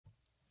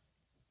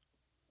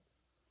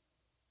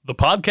The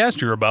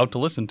podcast you're about to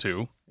listen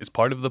to is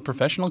part of the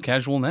Professional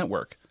Casual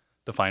Network.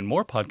 To find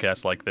more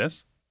podcasts like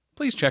this,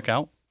 please check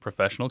out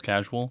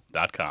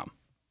professionalcasual.com.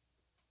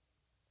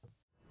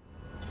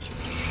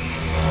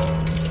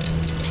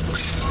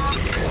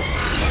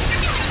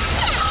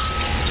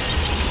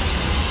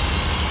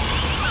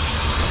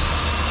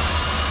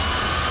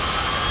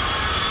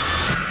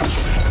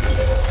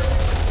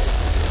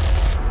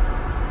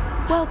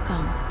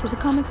 Welcome to the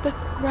Comic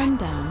Book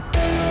Rundown.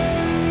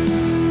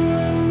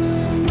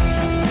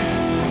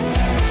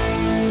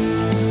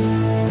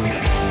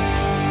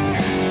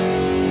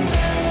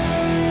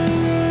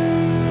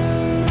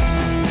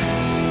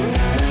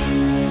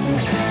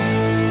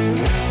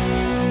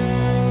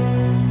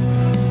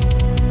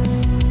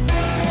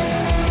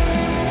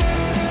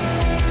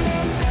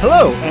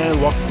 Hello, and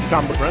welcome to the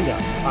Comic Book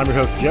Rundown. I'm your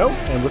host, Joe,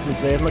 and with me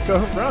today is my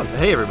co-host, Ron.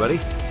 Hey, everybody.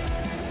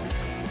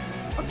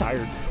 I'm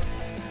tired.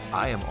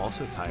 I am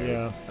also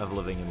tired of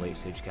living in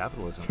late-stage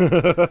capitalism,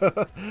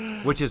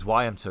 which is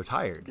why I'm so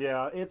tired.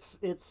 Yeah,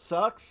 it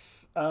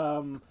sucks.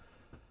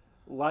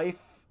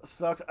 Life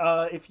sucks.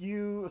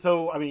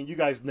 You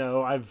guys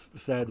know I've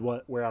said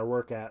where I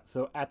work at.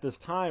 So at this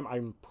time,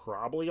 I'm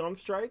probably on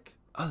strike.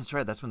 Oh, that's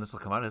right. That's when this will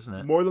come out, isn't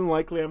it? More than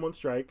likely, I'm on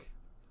strike.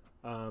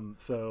 And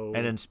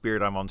in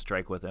spirit, I'm on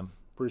strike with him.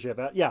 Appreciate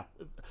that. Yeah,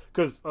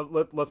 because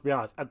let's be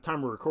honest. At the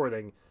time we're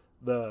recording,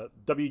 the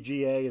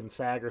WGA and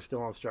SAG are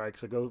still on strike.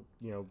 So go,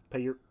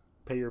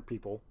 pay your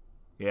people.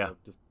 Yeah,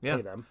 just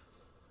pay them.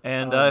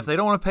 And if they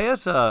don't want to pay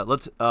us,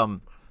 let's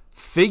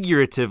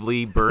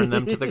figuratively burn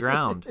them to the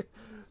ground.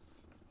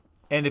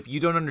 And if you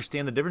don't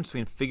understand the difference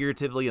between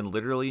figuratively and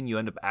literally, and you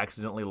end up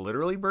accidentally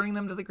literally burning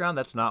them to the ground,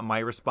 that's not my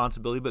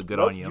responsibility, but good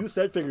on you. You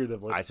said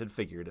figuratively. I said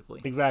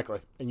figuratively. Exactly.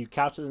 And you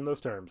couched it in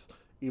those terms,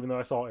 even though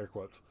I saw air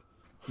quotes.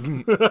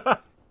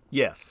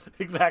 Yes.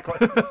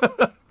 Exactly.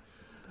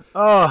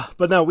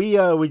 But no,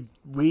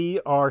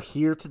 we are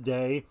here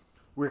today.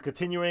 We're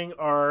continuing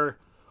our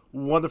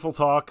wonderful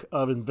talk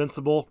of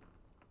Invincible.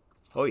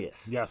 Oh,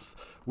 yes. Yes.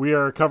 We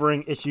are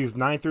covering issues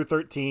 9 through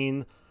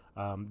 13.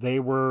 They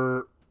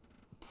were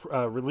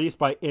released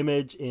by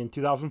Image in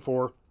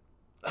 2004.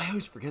 I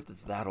always forget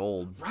that's that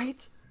old.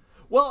 Right?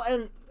 Well,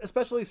 and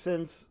especially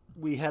since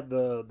we had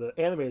the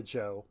animated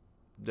show.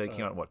 They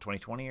came out,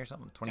 2020 or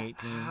something?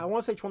 2018? I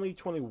want to say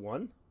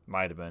 2021.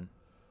 Might have been.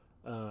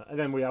 And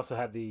then we also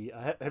had the...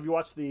 have you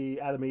watched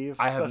the Adam Eve?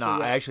 I have not.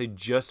 Yet? I actually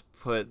just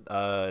put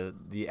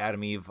the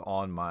Adam Eve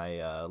on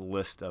my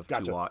list of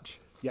to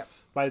watch.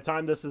 Yes. By the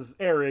time this is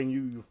airing,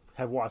 you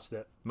have watched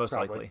it. Most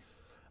probably. likely.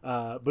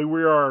 But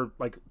we are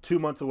 2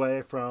 months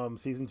away from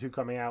season 2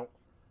 coming out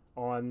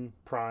on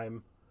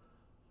Prime,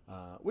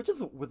 which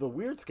is with a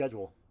weird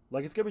schedule.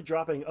 It's going to be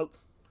dropping...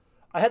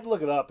 I had to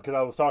look it up because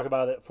I was talking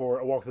about it for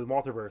A Walk Through the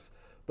Multiverse.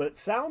 But it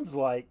sounds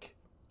like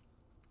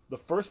the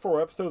first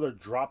 4 episodes are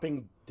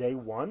dropping day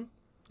 1.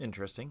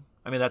 Interesting.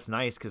 I mean, that's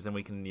nice because then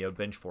we can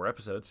binge 4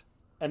 episodes.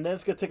 And then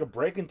it's going to take a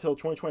break until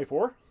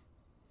 2024?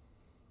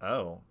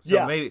 Oh.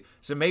 So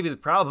maybe the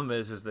problem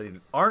is they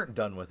aren't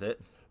done with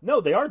it. No,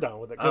 they are done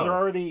with it because they're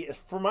already,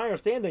 from my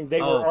understanding,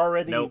 they were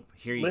already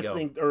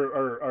listening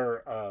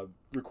or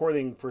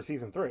recording for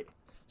season 3.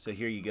 So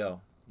here you go.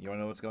 You want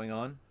to know what's going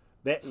on?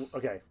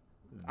 Okay.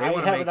 I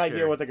have an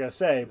idea what they're going to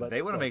say, but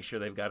they want to make sure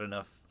they've got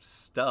enough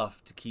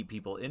stuff to keep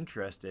people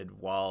interested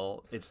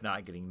while it's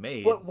not getting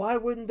made. But why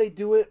wouldn't they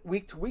do it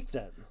week to week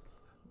then?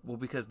 Well,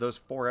 because those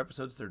 4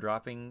 episodes they're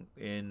dropping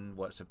in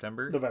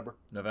September?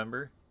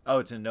 November. Oh,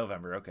 it's in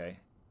November. Okay.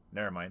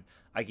 Never mind.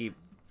 I keep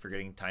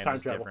forgetting time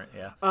is travel. Different.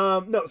 Yeah.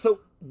 No,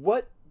 so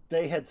what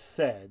they had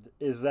said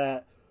is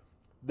that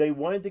they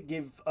wanted to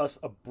give us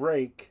a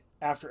break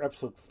after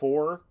episode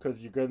 4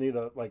 because you're going to need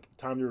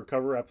time to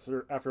recover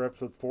after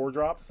episode 4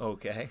 drops.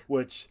 Okay.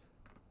 Which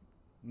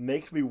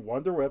makes me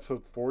wonder what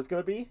episode 4 is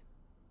going to be.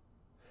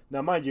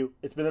 Now, mind you,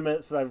 it's been a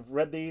minute since I've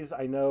read these.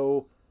 I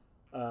know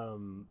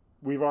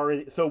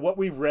what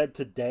we've read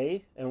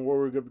today and what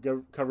we're going to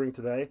be covering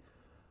today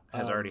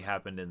has already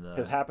happened in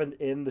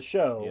the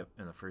show. Yep,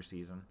 in the first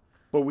season.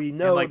 But we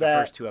know that the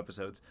first 2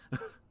 episodes.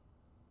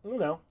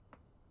 No.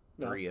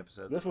 3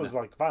 episodes. This was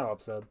the final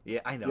episode. Yeah,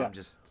 I know. Yeah. I'm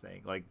just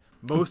saying,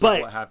 most of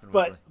what happened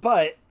was.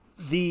 But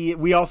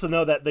we also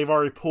know that they've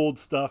already pulled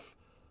stuff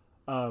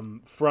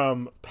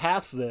from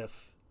past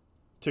this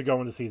to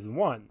go into season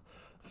 1.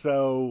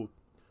 So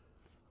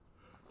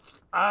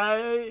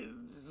I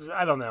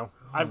don't know.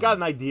 I've got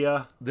an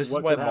idea. This is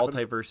why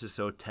multiverse is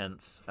so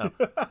tense. Oh.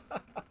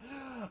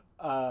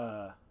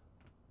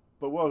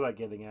 But what was I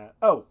getting at?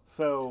 Oh,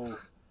 so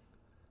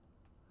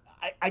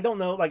I don't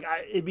know.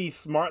 It'd be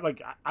smart.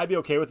 I'd be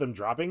okay with them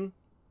dropping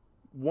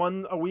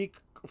 1 a week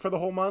for the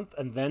whole month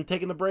and then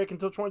taking the break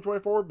until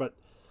 2024. But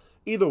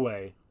either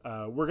way,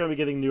 we're going to be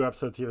getting new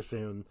episodes here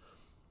soon.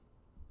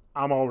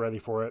 I'm all ready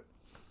for it.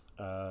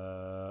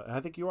 And I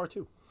think you are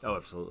too. Oh,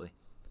 absolutely.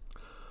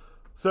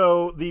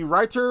 So the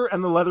writer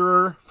and the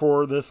letterer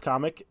for this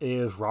comic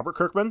is Robert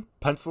Kirkman.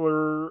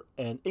 Penciler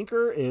and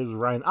inker is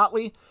Ryan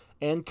Otley.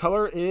 And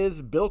color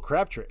is Bill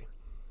Crabtree.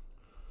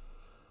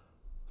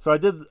 So I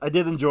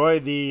did enjoy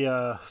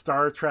the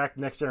Star Trek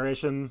Next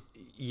Generation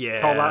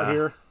call out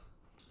here.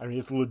 I mean,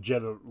 it's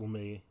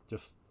legitimately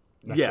just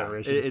Next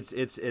Generation.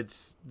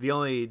 It's the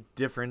only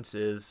difference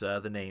is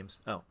the names.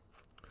 Oh,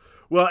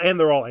 well, and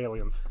they're all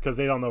aliens because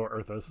they don't know what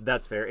Earth is.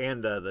 that's fair,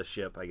 and the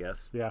ship, I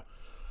guess. Yeah,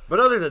 But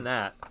other than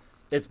that,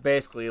 it's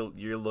basically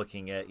you're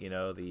looking at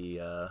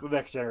the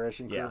Next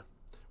Generation crew, yeah.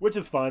 which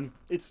is fun.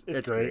 It's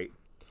It's great.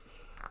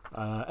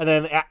 And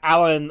then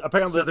Alan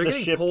apparently So they're the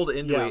getting ship, pulled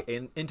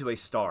into a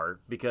star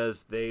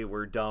because they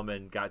were dumb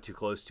and got too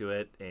close to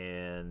it,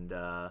 and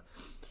I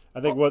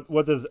think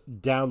what does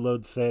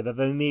download say that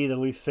they need at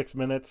least 6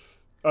 minutes.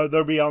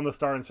 They'll be on the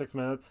star in 6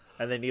 minutes.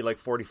 and they need like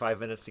 45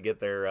 minutes to get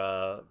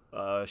their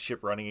ship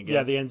running again.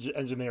 Yeah, the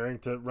engineering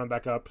to run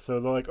back up. So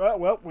they're like, oh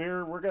well,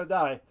 we're gonna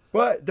die.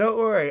 But don't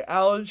worry,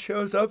 Alan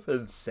shows up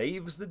and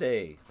saves the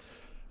day.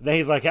 Then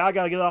he's like, hey, I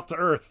gotta get off to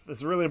Earth.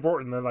 It's really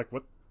important. They're like,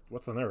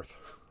 what's on Earth?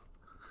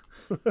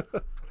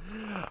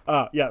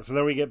 Yeah, so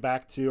then we get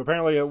back to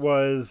apparently it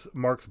was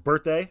Mark's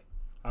birthday.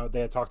 They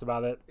had talked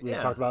about it. We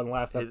had talked about it in the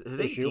last his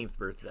issue. 18th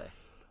birthday.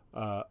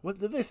 What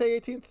did they say?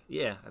 18th?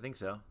 Yeah, I think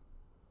so. I'm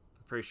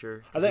pretty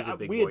sure. I 'Cause think he's a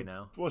big boy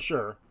now. Well,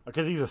 sure,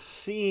 because he's a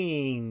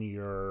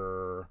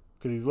senior.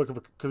 Because he's looking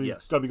for. Because he's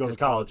Yes, gonna be going to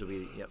 'cause college. will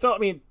be. Yep. So I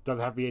mean,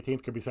 doesn't have to be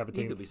 18th. Could be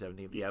 17th. He could be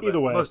 17th. Yeah, Either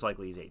but way. most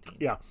likely he's 18.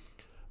 Yeah.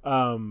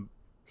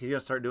 He's gonna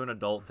start doing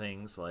adult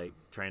things like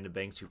trying to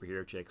bang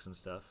superhero chicks and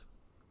stuff.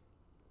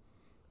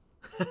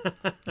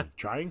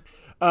 Trying.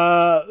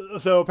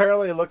 So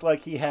apparently it looked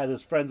like he had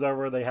his friends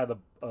over. They had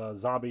a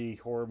zombie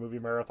horror movie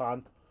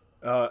marathon.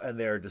 And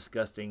they're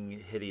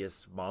disgusting,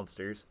 hideous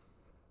monsters.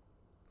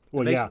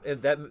 Well, It yeah.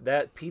 makes-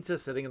 that pizza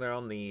sitting there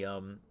on the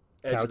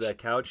edge Couch. of that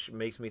couch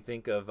makes me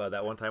think of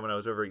that one time when I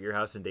was over at your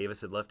house and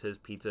Davis had left his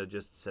pizza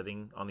just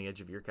sitting on the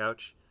edge of your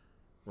couch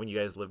when you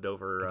guys lived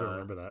over. I don't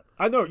remember that.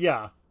 I know,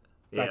 yeah.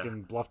 Back Yeah.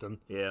 in Bluffton.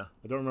 Yeah.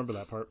 I don't remember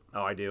that part.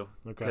 Oh, I do.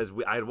 Okay. Because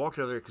I had walked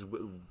over there because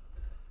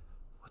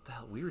what the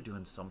hell? We were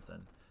doing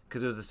something.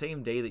 Because it was the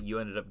same day that you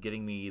ended up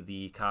getting me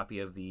the copy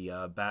of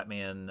the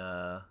Batman,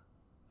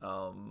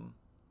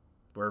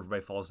 where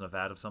everybody falls in a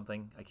vat of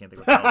something. I can't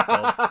think of what the hell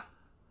it's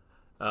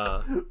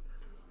called.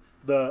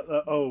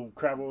 Oh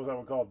crap! What was that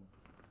one called?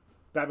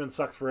 Batman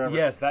Sucks Forever.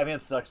 Yes, Batman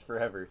Sucks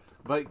Forever.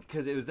 But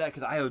because it was that,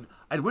 because I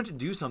went to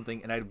do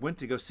something and I went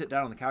to go sit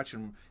down on the couch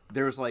and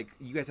there was like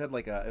you guys had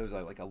like it was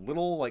like a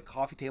little like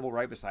coffee table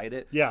right beside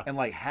it. Yeah. And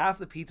like half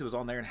the pizza was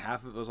on there and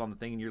half of it was on the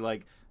thing and you're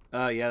like,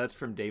 yeah, that's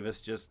from Davis.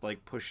 Just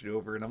like push it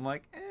over and I'm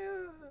like, I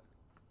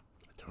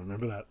don't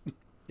remember that.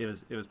 It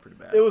was pretty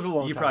bad. It was a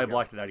long You time probably ago.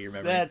 blocked it out of your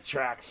memory. That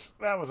tracks.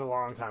 That was a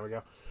long time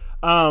ago.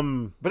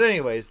 But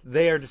anyways,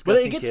 they are But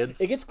disgusting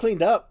kids. it gets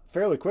cleaned up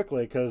fairly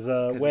quickly because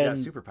Because when got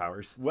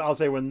superpowers. well, I'll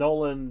say when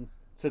Nolan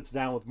sits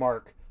down with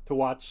Mark to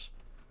watch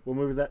what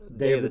movie was that?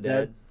 Day of the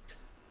Dead.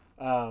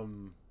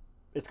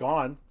 It's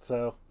gone.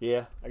 So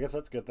Yeah. I guess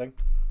that's a good thing.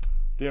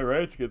 Yeah,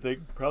 right. It's a good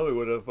thing. Probably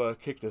would have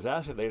kicked his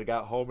ass if they'd have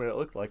got home and it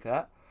looked like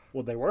that.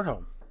 Well, they were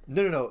home.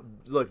 No.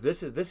 Look,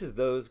 this is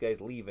those guys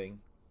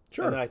leaving.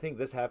 Sure. And then I think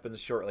this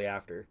happens shortly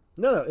after.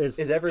 No, Is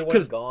everyone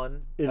 'cause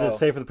gone? Is Oh. it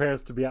safe for the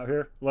parents to be out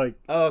here? Like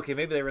Oh, okay.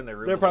 Maybe they were in their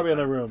room. they're the whole probably in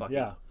their time. room. Fuck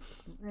Yeah.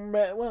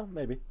 Well,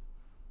 maybe.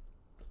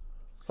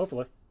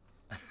 Hopefully.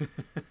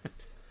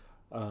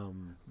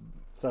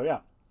 So yeah.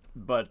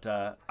 But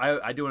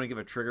I do want to give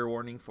a trigger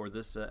warning for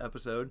this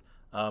episode.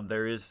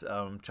 There is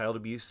child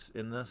abuse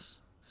in this,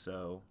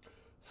 so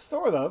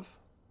Sort of.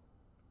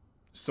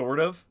 sort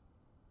of.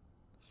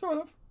 Sort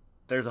of.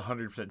 There's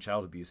 100%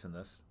 child abuse in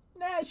this.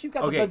 Nah, she's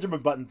got Okay. the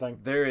Benjamin Button thing.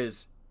 There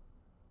is.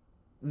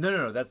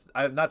 No. That's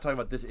I'm not talking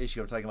about this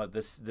issue. I'm talking about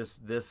this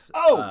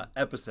Oh!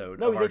 episode.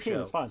 No, of he's our 18.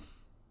 show. It's fine.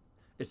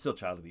 It's still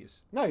child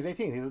abuse. No, he's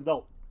 18. He's an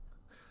adult.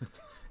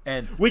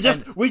 And We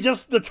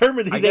just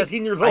determined he's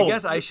 18 years old. I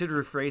guess I should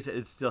rephrase it.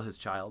 It's still his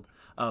child.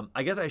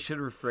 I guess I should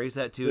rephrase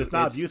that too. It's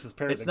not abuse, it's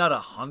parenting. It's not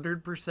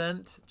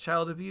 100%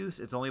 child abuse.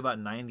 It's only about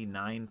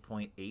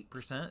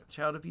 99.8%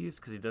 child abuse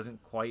because he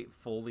doesn't quite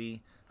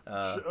fully.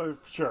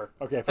 Sure.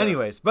 Okay. Fair.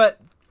 Anyways, but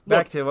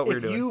back Look, to what we were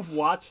if doing. you've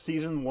watched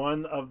season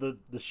 1 of the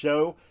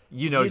show,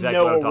 You know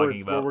exactly what I'm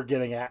talking where about. we're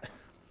getting at.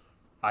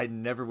 I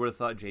never would have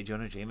thought J.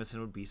 Jonah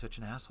Jameson would be such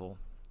an asshole.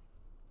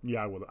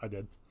 Yeah, I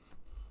did.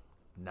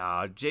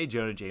 Nah, J.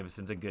 Jonah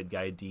Jameson's a good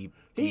guy. Deep.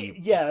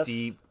 Yes.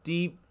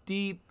 Deep.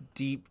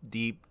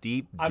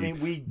 I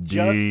mean,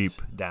 deep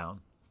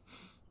down.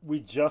 we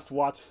just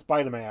watched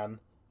Spider-Man,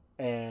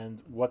 and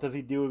what does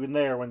he do in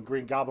there when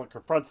Green Goblin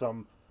confronts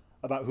him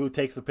about who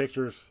takes the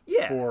pictures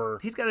Yeah, for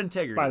he's got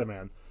integrity.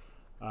 Spider-Man?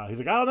 He's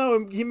like, I don't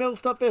know, he mailed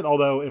stuff in.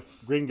 Although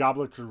if Green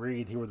Goblin could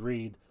read, he would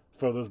read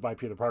photos by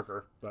Peter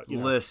Parker. But you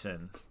know.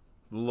 Listen,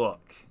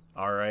 look,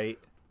 all right.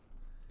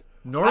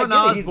 I Norman get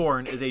it, he's-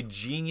 Osborn is a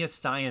genius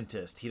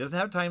scientist. He doesn't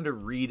have time to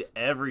read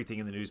everything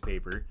in the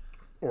newspaper.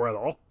 Or at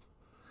all.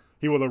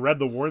 He would have read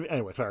the warning.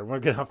 Anyway, sorry, we're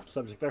getting off the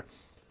subject there.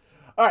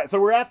 All right, so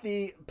we're at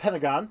the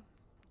Pentagon.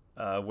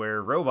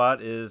 Where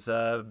Robot is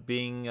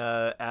being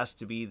asked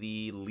to be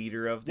the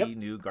leader of the Yep.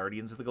 new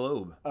Guardians of the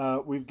Globe.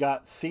 We've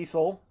got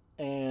Cecil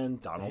and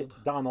Donald.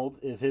 Donald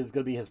is going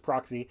to be his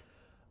proxy.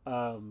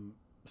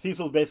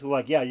 Cecil's basically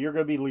like, yeah, you're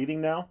going to be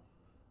leading now,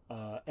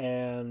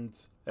 and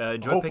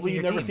Enjoy hopefully picking you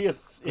your never team. see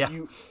us. Yeah.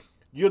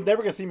 You're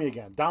never going to see me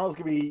again. Donald's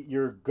going to be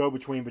your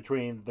go-between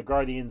between the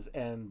Guardians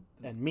and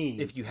me.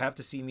 If you have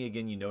to see me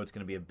again, you know it's going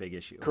to be a big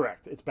issue.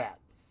 Correct. It's bad.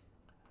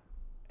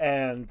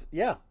 And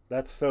yeah,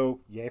 that's so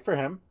yay for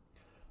him.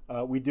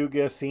 We do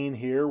get a scene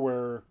here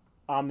where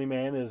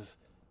Omni-Man is,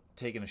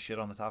 Taking a shit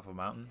on the top of a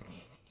mountain.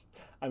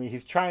 I mean,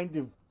 he's trying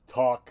to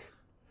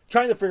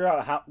figure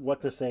out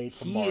what to say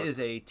to He Mark. is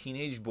a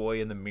teenage boy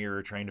in the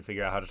mirror trying to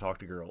figure out how to talk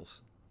to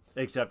girls.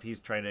 Except he's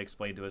trying to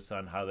explain to his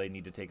son how they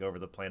need to take over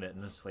the planet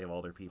and enslave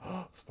all their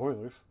people.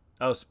 Spoilers.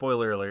 Oh,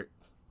 spoiler alert.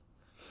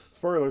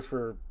 Spoilers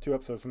for 2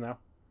 episodes from now.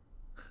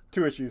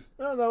 2 issues.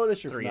 Oh, no, an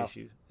issue 3 from now.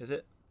 issues. Is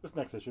it? This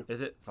next issue.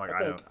 Is it? Fuck, I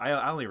I don't. think.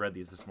 I only read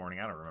these this morning.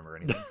 I don't remember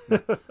anything.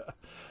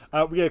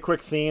 We get a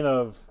quick scene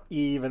of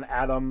Eve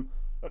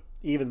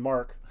and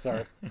Mark,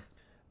 sorry,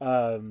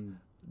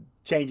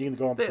 changing to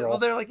go on patrol.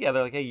 They're like,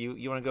 hey,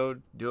 you want to go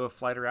do a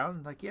flight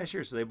around? Like, yeah,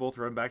 sure. So they both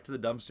run back to the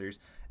dumpsters.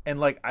 And,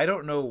 like, I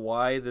don't know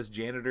why this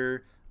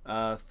janitor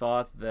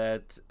thought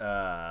that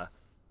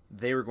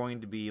they were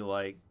going to be,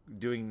 like,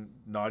 doing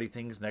naughty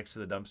things next to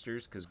the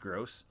dumpsters, because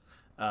gross.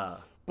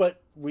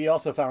 But we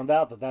also found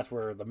out that that's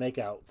where the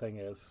makeout thing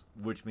is.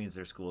 Which means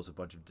their school is a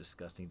bunch of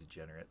disgusting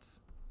degenerates.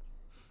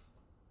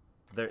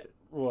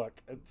 Look,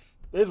 it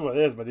is what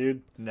it is, my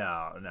dude.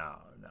 No.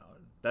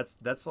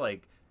 That's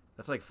like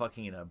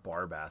fucking in a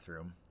bar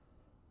bathroom.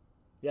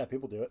 Yeah,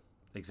 people do it.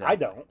 Exactly. I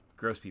don't.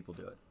 Gross people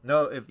do it.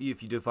 No, if you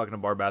do fuck in a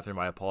bar bathroom,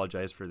 I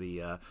apologize for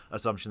the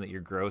assumption that you're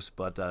gross.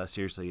 But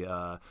seriously,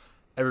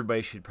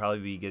 everybody should probably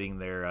be getting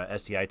their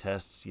STI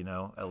tests,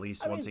 at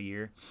least once a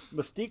year.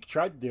 Mystique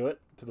tried to do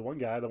it to the one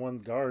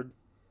guard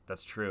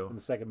That's in true.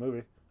 the second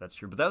movie. That's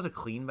true. But that was a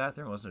clean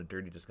bathroom. It wasn't a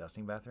dirty,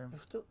 disgusting bathroom.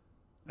 Still,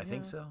 I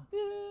think so. yeah,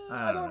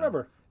 I don't know.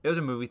 remember. It was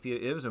a movie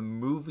theater. It was a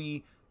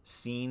movie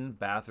scene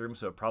bathroom,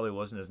 so it probably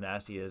wasn't as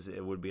nasty as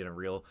it would be in a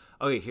real.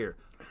 Okay, here.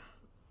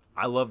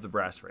 I love the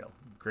Brass Rail.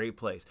 Great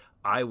place.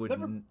 I would. I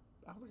don't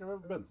think I've ever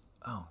been.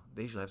 Oh,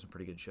 they usually have some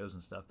pretty good shows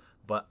and stuff.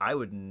 But I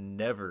would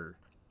never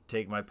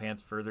take my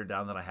pants further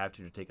down than I have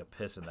to take a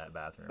piss in that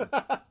bathroom.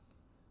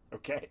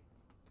 Okay.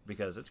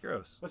 Because it's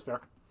gross. That's fair.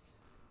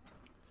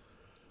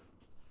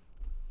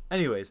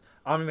 Anyways,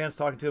 Omni-Man's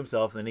talking to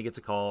himself, and then he gets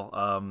a call.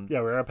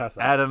 Yeah, we're gonna pass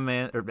that. Adam,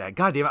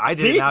 God damn it, I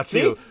did See? it now,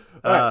 too. See?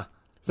 All right.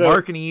 So-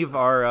 Mark and Eve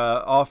are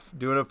off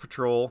doing a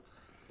patrol,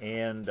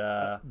 and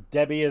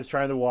Debbie is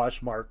trying to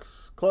wash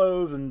Mark's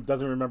clothes and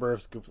doesn't remember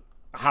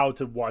how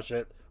to wash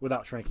it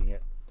without shrinking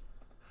it.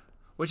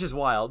 which is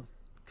wild,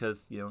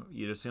 because,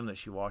 you'd assume that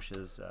she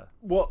washes...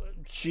 Well,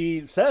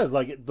 she says,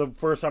 like, the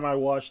first time I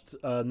washed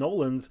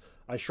Nolan's,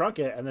 I shrunk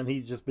it, and then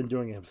he's just been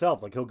doing it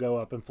himself. Like, he'll go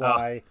up and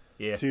fly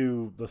yeah.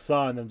 to the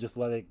sun and just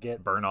let it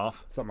get... burn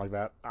off. Something like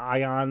that.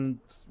 Ion,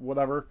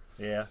 whatever.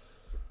 Yeah.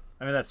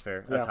 I mean, that's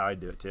fair. That's Yeah. how I'd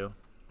do it, too.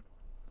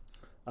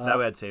 That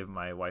way I'd save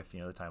my wife,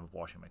 the time of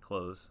washing my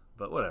clothes.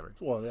 But whatever.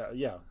 Well,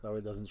 yeah. That way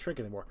it doesn't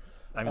shrink anymore.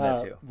 I mean,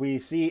 that, too. We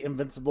see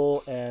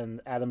Invincible and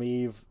Adam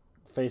Eve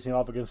facing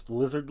off against the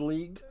Lizard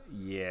League.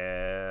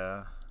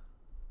 Yeah.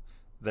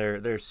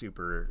 They're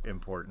super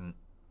important.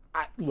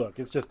 Look,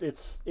 it's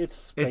space.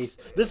 It's-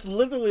 This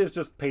literally is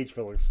just page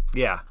fillers.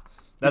 Yeah.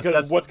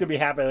 Because what's going to be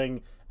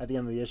happening at the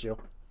end of the issue.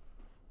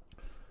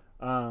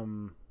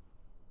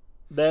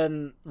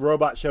 Then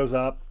Robot shows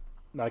up.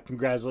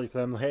 Congratulates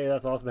them. Hey,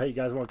 that's awesome. Hey, you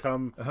guys want to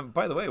come?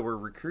 By the way, we're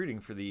recruiting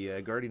for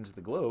the Guardians of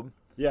the Globe.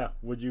 Yeah.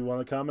 Would you want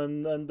to come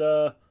and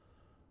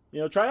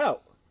try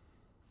out?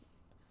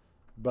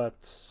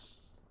 But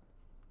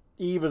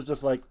Eve is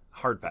just like,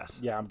 Hard pass.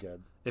 yeah, I'm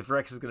good. If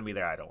Rex is going to be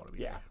there, I don't want to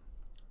be Yeah.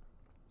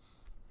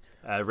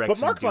 there. Rex But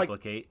and Mark's like-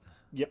 duplicate.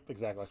 Yep,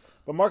 exactly.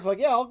 But Mark's like,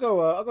 yeah, I'll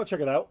go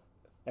check it out.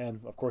 And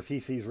of course he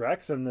sees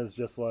Rex and is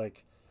just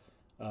like,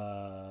 give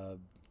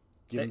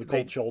him the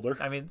cold shoulder.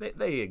 I mean,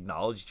 they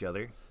acknowledge each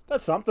other.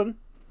 That's something.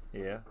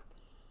 Yeah.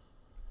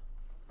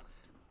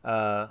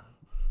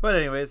 But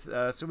anyways,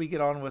 so we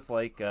get on with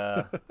like...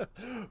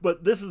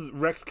 But this is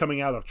Rex coming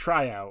out of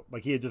tryout.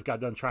 Like he had just got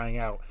done trying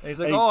out. And he's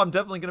like, And I'm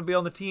definitely going to be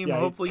on the team. Yeah,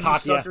 Hopefully you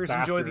cocky-ass suckers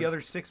enjoy the bastards.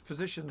 other 6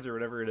 positions or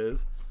whatever it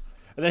is.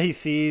 And then he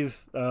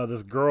sees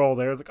this girl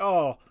there. It's like,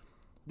 oh,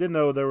 didn't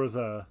know there was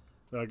I'm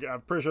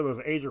pretty sure there's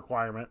an age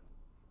requirement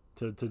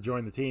to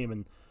join the team.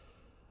 And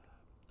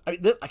I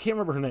can't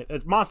remember her name.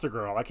 It's Monster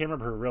Girl. I can't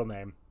remember her real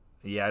name.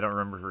 Yeah, I don't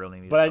remember her real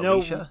name either. But I know-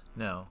 Alicia?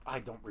 No. I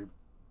don't.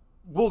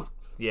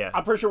 Yeah.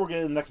 I'm pretty sure we'll get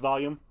it in the next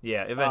volume.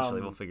 Yeah, eventually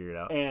we'll figure it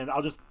out. And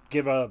I'll just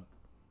give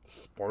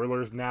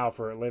spoilers now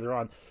for it later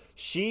on.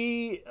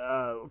 She,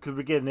 because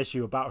we get an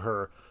issue about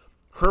her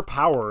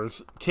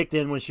powers kicked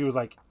in when she was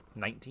like,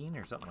 19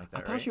 or something like that,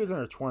 I thought right? she was in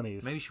her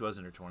 20s. Maybe she was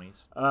in her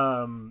 20s.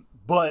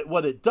 But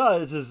what it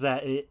does is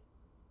that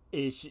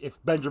it's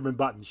Benjamin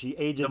Button. She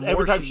ages The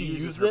every more time she she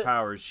uses uses her it.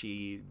 powers,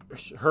 she...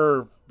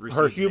 Her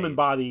recedes in human age.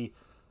 body,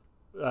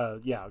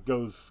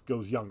 goes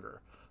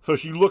younger. So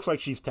she looks like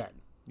she's 10,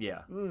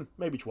 Yeah.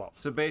 maybe 12.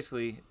 So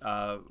basically,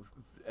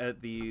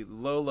 at the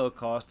low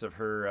cost of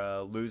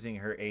her losing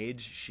her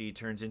age, she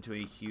turns into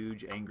a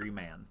huge, angry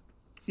man.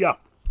 Yeah.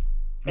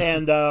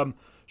 And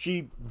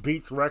she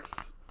beats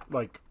Rex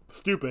like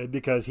stupid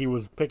because he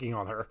was picking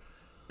on her.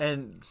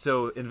 And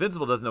so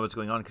Invincible doesn't know what's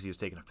going on because he was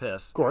taking a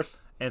piss. Of course.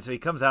 And so he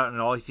comes out and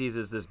all he sees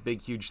is this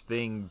big, huge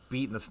thing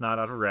beating the snot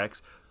out of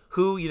Rex,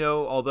 who,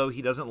 although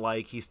he doesn't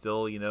like, he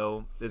still,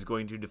 is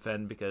going to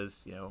defend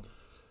because,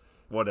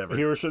 whatever.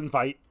 Heroes shouldn't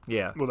fight.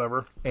 Yeah.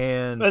 Whatever.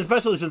 And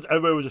especially since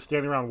everybody was just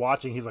standing around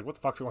watching, he's like, what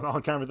the fuck's going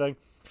on, kind of thing.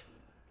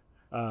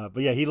 But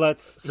yeah, he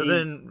lets...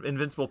 then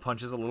Invincible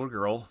punches a little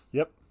girl.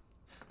 Yep.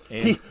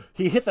 And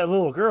He hit that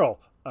little girl.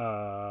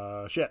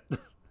 Shit.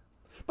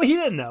 But he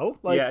didn't know.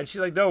 yeah, and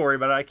she's like, don't worry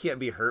about it. I can't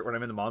be hurt when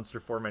I'm in the monster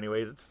form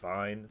anyways. It's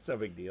fine. It's no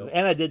big deal.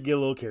 And I did get a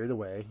little carried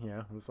away.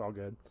 Yeah, it's all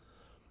good.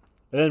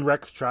 And then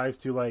Rex tries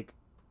to,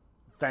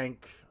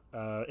 thank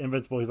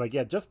Invincible. He's like,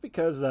 yeah, just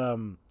because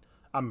I'm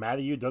mad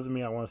at you doesn't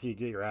mean I want to see you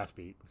get your ass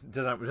beat.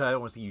 I don't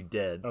want to see you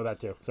dead. Oh, that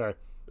too. Sorry.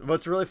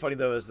 What's really funny,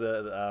 though, is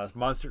the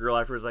monster girl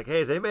afterwards like, hey,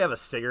 does anybody have a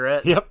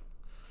cigarette? Yep.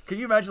 Could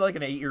you imagine, an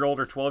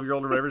 8-year-old or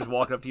 12-year-old or whatever just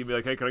walking up to you and be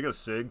like, hey, can I get a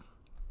cig?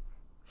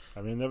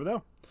 I mean, you never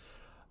know.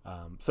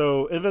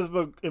 So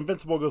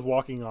Invincible goes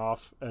walking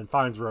off and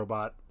finds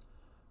Robot.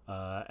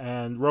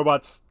 And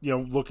Robot's,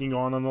 looking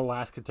on the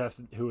last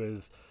contestant who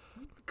is...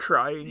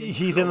 crying.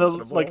 He's in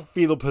the,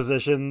 fetal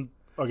position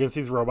against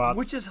these robots.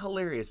 Which is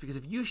hilarious, because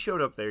if you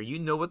showed up there, you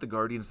know what the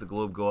Guardians of the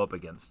Globe go up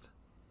against.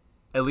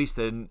 At least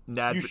the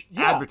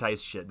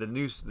advertised shit. The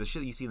news, the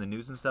shit that you see in the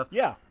news and stuff.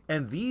 Yeah.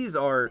 And these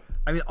are...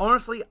 I mean,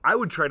 honestly, I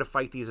would try to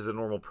fight these as a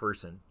normal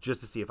person, just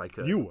to see if I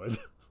could. You would.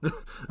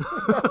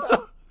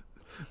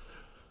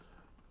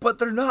 But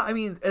they're not. I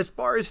mean, as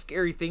far as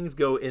scary things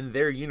go in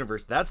their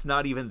universe, that's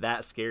not even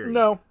that scary.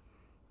 No.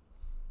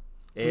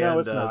 And No,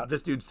 it's not.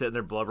 This dude's sitting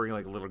there blubbering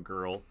like a little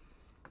girl.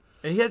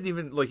 And he doesn't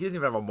even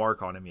have a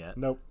mark on him yet.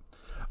 Nope.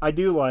 I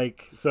do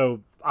so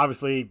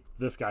obviously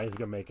this guy is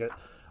going to make it.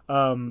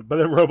 But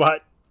then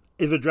Robot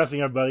is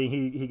addressing everybody.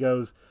 He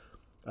goes,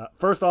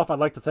 first off, I'd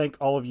like to thank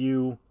all of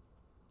you.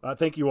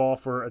 Thank you all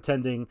for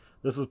attending.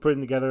 This was put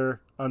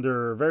together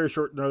under very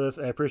short notice.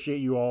 I appreciate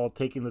you all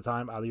taking the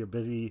time out of your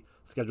busy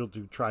schedule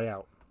to try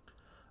out.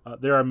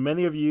 There are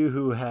many of you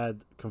who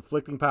had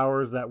conflicting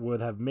powers that would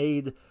have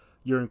made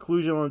your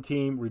inclusion on the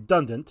team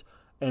redundant.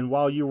 And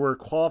while you were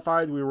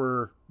qualified,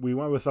 we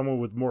went with someone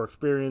with more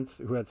experience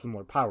who had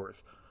similar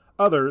powers.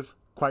 Others,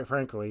 quite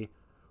frankly,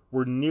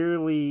 were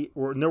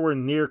nowhere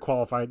near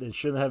qualified and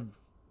shouldn't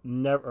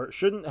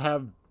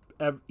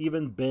have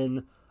even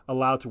been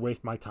allowed to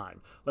waste my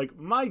time.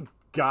 My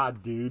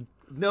God, dude.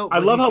 No, I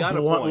love how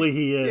bluntly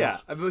he is. Yeah,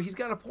 but he's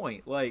got a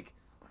point. Like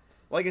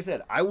I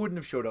said, I wouldn't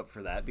have showed up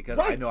for that because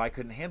I know I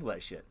couldn't handle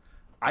that shit.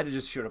 I'd have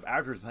just showed up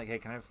afterwards, like, hey,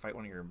 can I fight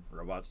one of your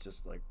robots?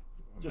 Just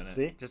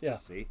to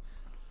see.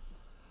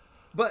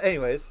 But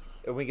anyways,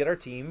 we get our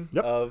team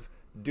of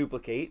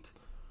Duplicate,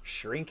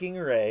 Shrinking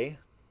Ray,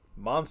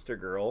 Monster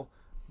Girl,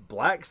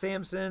 Black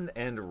Samson,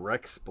 and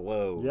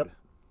Rexplode. Yep.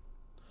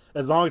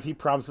 As long as he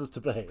promises to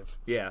behave.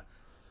 Yeah.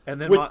 And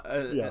then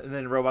and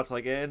then Robot's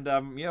like, and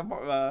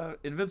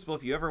Invincible,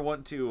 if you ever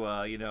want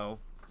to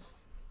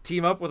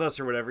team up with us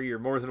or whatever, you're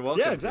more than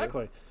welcome. Yeah,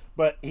 exactly.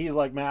 But he's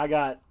like, man, I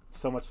got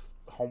so much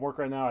homework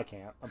right now, I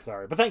can't. I'm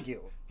sorry, but thank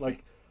you.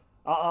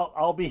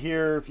 I'll be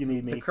here if you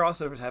need me. The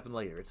crossovers happen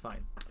later. It's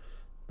fine.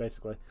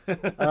 Basically.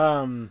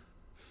 Let's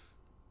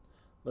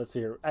see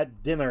here.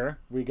 At dinner,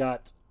 we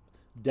got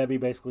Debbie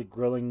basically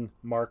grilling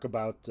Mark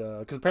about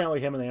because apparently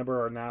him and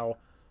Amber are now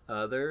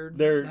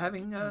they're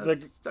having a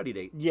study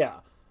date. Yeah.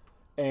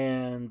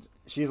 And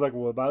she's like,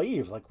 well, what about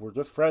Eve? We're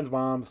just friends,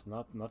 Moms.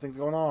 Nothing's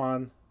going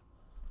on.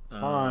 It's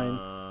fine.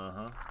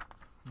 Uh-huh.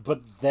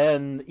 But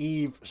then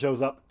Eve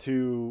shows up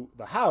to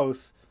the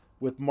house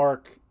with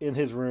Mark in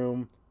his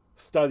room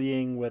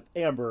studying with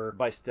Amber.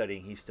 By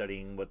studying, he's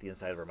studying what the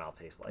inside of her mouth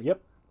tastes like.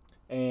 Yep.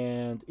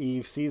 And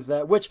Eve sees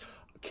that, which,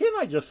 can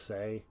I just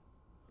say,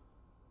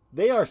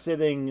 they are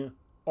sitting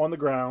on the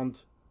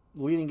ground,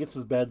 leaning against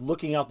his bed,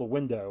 looking out the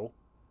window.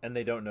 And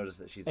they don't notice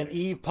that she's there. there. And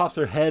Eve pops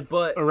her head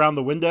around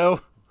the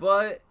window.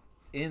 But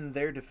in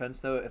their defense,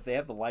 though, if they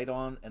have the light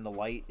on and the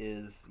light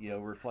is,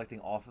 reflecting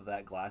off of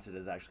that glass, it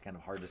is actually kind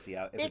of hard to see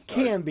out. If it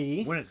can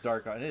be. When it's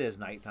dark, and it is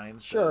nighttime.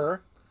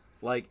 Sure.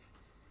 So,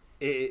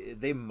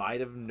 they might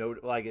have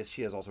noticed. Well, I guess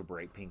she has also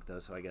bright pink, though,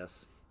 so I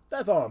guess.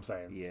 That's all I'm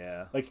saying.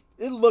 Yeah.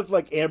 It looked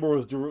like Amber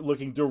was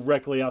looking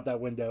directly out that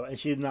window, and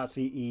she did not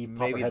see Eve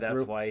pop her head through. Maybe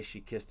that's why she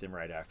kissed him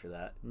right after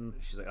that.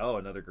 She's like, oh,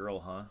 another girl,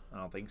 huh? I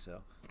don't think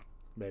so.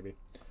 Maybe.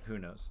 Who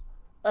knows?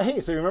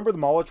 Hey, so you remember the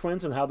Mauler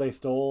twins and how they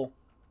stole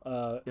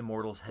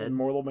Immortal's head?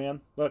 Immortal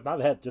Man? Not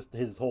the head, just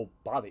his whole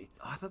body.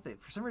 Oh, I thought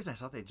for some reason I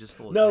thought they just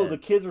stole his head. No, the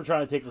kids were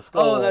trying to take the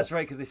skull. Oh, that's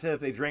right, because they said if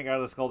they drank out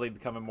of the skull, they'd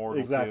become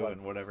immortal too,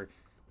 and whatever.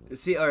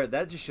 See, all right,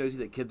 that just shows you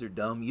that kids are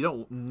dumb.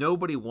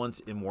 Nobody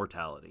wants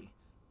immortality.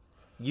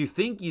 You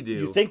think you do.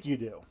 You think you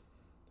do.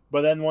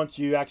 But then once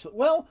you actually...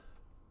 Well,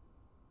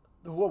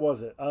 what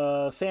was it?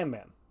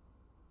 Sandman.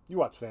 You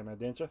watched Sandman,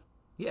 didn't you?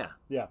 Yeah.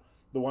 Yeah.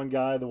 The one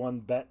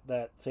bet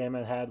that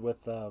Sandman had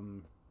with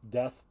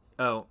Death.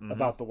 Oh. Mm-hmm.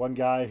 About the one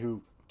guy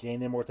who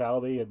gained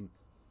immortality and,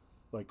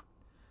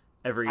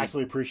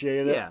 actually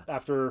appreciated it. Yeah.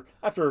 After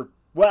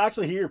Well,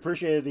 actually, he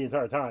appreciated the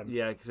entire time.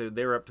 Yeah, because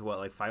they were up to what,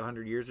 like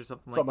 500 years or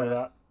something Something like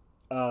like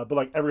that. But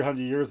like every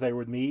 100 years they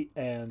would meet,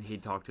 and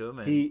He'd talk to him.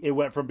 And it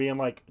went from being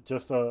like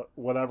just a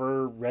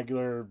whatever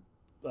regular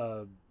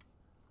Joe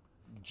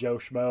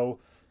Schmo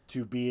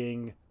to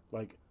being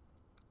like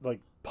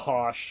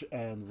posh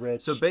and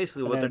rich. So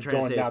basically, what and they're then trying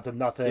to going say down is, to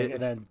nothing,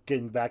 and then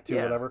getting back to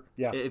whatever.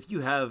 Yeah. If you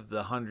have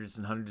the hundreds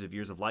and hundreds of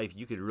years of life,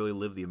 you could really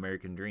live the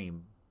American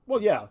dream.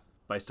 Well, yeah,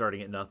 by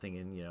starting at nothing,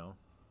 and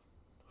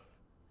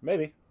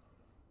maybe.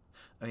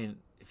 I mean,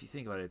 if you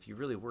think about it, if you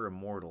really were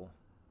immortal,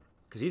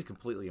 because he's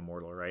completely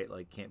immortal, right?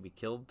 Like can't be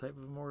killed type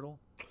of immortal.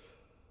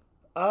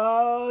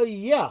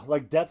 Yeah,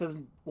 like death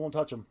won't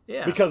touch him.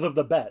 Yeah, because of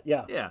the bet.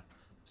 Yeah. Yeah.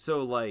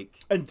 So like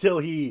until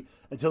he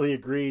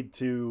agreed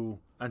to.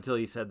 Until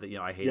he said that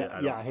I hate it.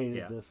 I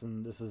hated this,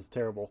 and this is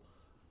terrible,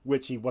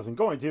 which he wasn't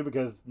going to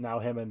because now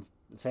him and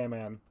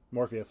Sandman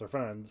Morpheus are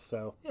friends.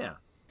 So yeah,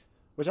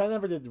 which I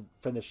never did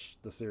finish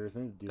the series. I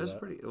need to do that.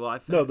 Pretty well.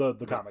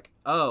 The comic.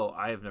 Oh,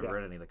 I have never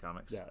read any of the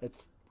comics. Yeah,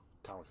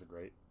 comics are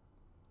great.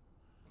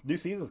 New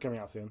season's coming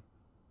out soon.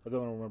 I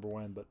don't remember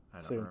when, but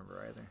I don't soon.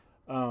 remember either.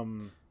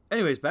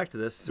 Anyways, back to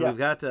this. So we've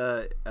got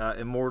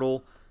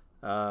Immortal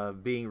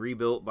being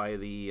rebuilt by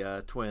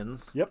the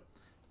twins. Yep.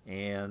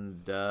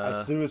 And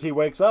as soon as he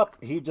wakes up,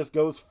 he just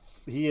goes.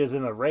 He is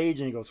in a rage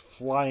and he goes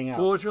flying out.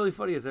 Well, what's really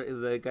funny is that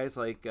the guy's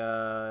like,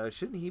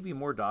 "Shouldn't he be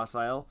more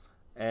docile?"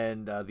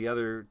 And the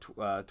other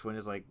twin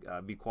is like,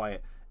 "Be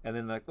quiet." And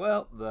then like,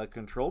 well, the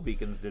control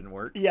beacons didn't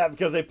work. Yeah,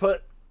 because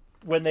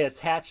when they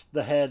attached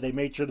the head, they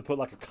made sure to put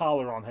like a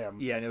collar on him.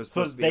 Yeah, and it was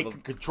so supposed to be they able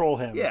could control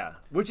him. Yeah,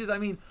 which is, I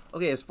mean,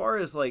 okay, as far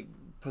as like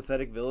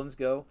pathetic villains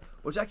go,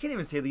 which I can't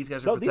even say these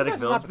guys are pathetic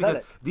villains because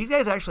these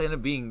guys actually end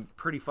up being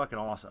pretty fucking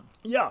awesome.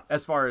 Yeah.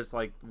 As far as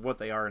like what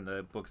they are in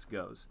the books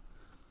goes.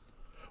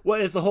 Well,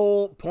 it's the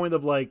whole point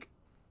of like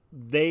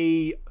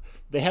they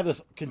have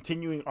this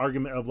continuing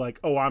argument of like,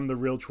 oh, I'm the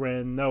real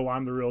twin. No,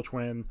 I'm the real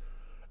twin.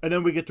 And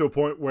then we get to a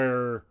point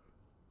where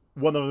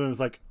one of them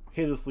is like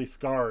hideously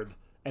scarred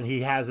and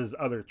he has his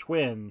other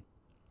twin.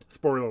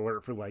 Spoiler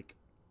alert for like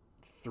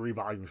 3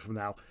 volumes from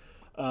now.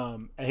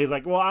 And he's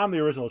like, well, I'm the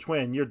original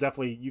twin. You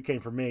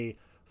came from me.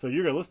 So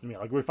you're going to listen to me.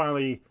 Like, we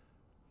finally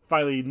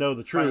know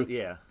the truth.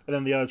 Yeah. And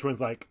then the other twin's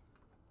like,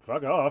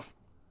 fuck off.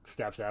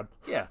 Stab.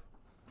 Yeah.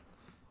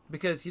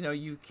 Because,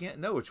 you can't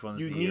know which one's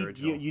the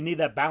original. You need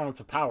that balance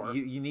of power.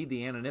 You need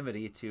the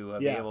anonymity to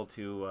be able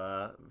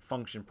to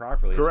function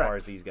properly as far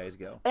as these guys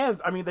go.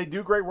 And, I mean, they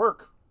do great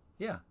work.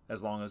 Yeah,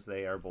 as long as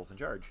they are both in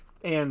charge.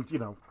 And,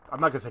 I'm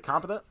not going to say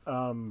competent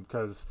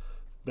because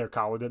their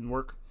collar didn't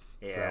work.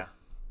 Yeah. So.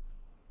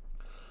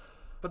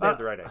 But they have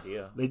the right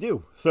idea. They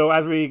do. So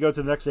as we go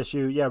to the next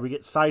issue, we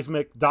get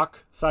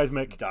Doc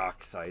Seismic.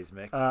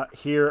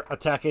 Here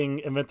attacking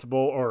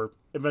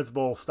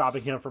Invincible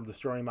stopping him from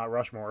destroying Mount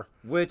Rushmore.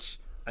 Which,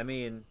 I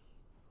mean,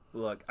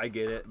 look, I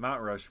get it.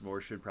 Mount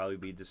Rushmore should probably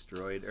be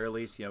destroyed, or at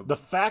least, The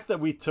fact that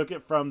we took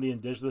it from the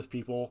indigenous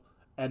people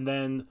and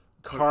then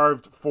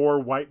carved 4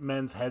 white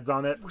men's heads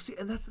on it. Well, see,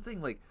 and that's the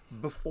thing. Like,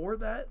 before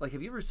that, like,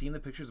 have you ever seen the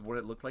pictures of what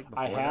it looked like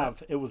before that? I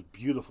have. It was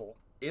beautiful.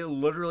 It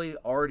literally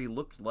already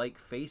looked like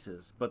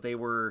faces, but they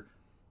were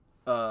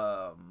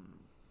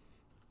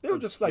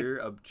just like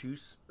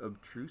obtuse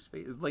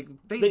faces, like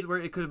faces where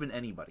it could have been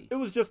anybody. It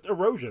was just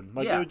erosion,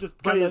 like it was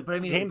just. But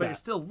it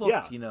still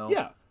looked,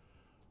 Yeah,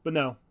 but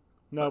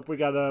nope. We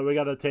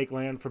gotta take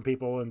land from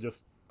people and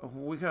just.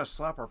 We gotta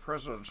slap our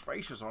president's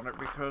faces on it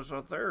because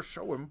they're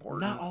so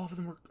important. Not all of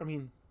them were. I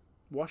mean,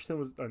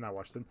 not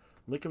Washington.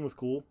 Lincoln was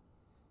cool.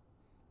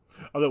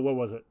 Although, what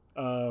was it?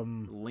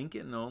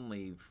 Lincoln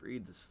only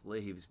freed the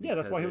slaves because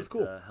that's why he was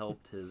cool.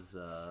 Helped his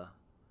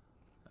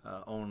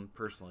own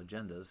personal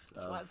agendas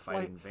of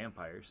fighting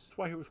vampires. That's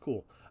why he was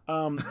cool.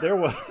 There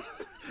was...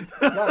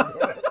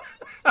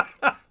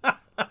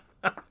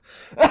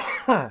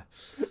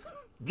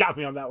 Got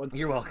me on that one.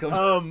 You're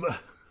welcome.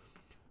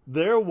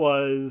 There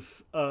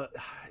was...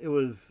 it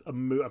was a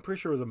movie. I'm pretty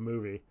sure it was a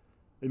movie.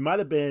 It might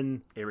have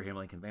been... Abraham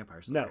Lincoln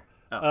Vampire Slayer.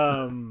 No.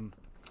 Oh.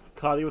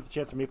 Cloudy with a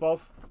Chance of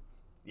Meatballs.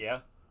 Yeah.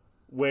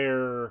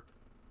 Where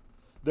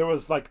there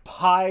was like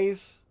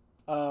pies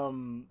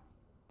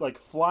like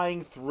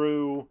flying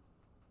through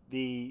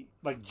the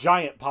like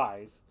giant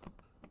pies.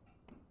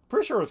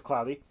 Pretty sure it was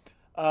Cloudy.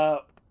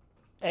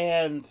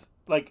 And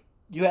like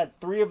you had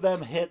 3 of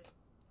them hit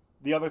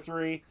the other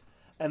 3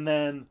 and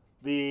then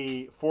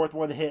the 4th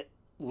one hit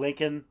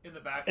Lincoln in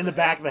the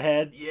back of the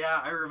head.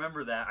 Yeah, I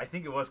remember that. I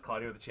think it was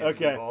Cloudy with a Chance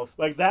of Meatballs.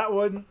 Like that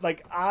one,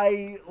 like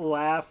I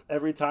laugh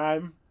every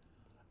time.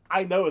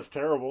 I know it's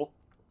terrible.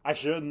 I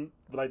shouldn't,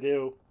 but I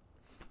do.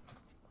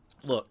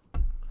 Look,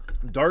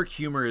 dark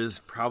humor is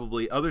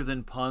probably, other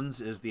than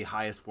puns, is the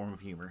highest form of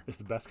humor. It's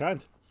the best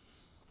kind.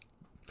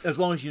 As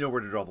long as you know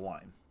where to draw the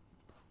line.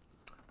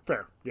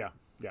 Fair, yeah.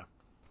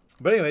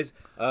 But anyways,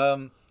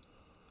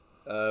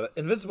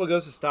 Invincible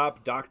goes to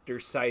stop Dr.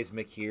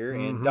 Seismic here,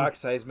 and Doc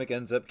Seismic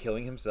ends up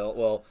killing himself.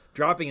 Well,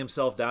 dropping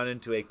himself down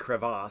into a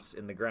crevasse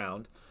in the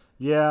ground.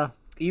 Yeah.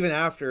 Even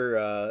after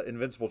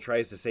Invincible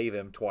tries to save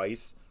him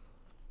twice.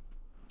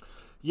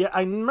 Yeah,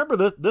 I remember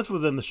this. This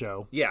was in the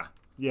show. Yeah.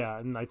 Yeah,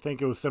 and I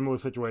think it was a similar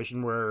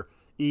situation where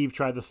Eve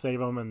tried to save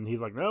him, and he's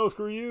like, "No,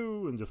 screw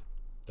you," and just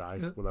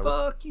dies. Whatever.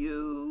 Fuck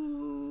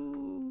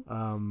you.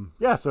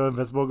 Yeah. So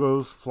Invincible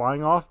goes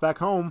flying off back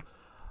home,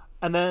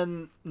 and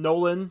then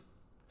Nolan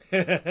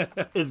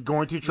is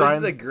going to try. This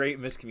is a great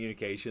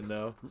miscommunication,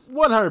 though.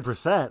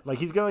 100%. Like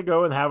he's gonna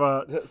go and have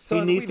a.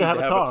 Son, he needs to have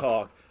a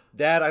talk.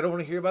 Dad, I don't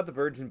want to hear about the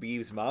birds and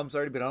bees. Mom's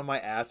already been on my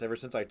ass ever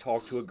since I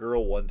talked to a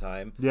girl one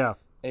time. Yeah.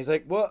 And he's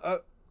like, well,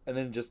 and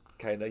then just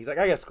kind of, he's like,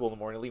 I got school in the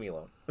morning. Leave me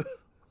alone.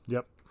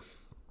 Yep.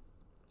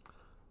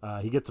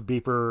 He gets a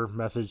beeper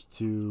message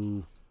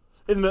to,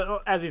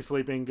 as he's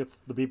sleeping,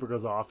 the beeper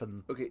goes off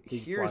and. Okay, he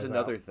here's flies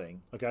another out.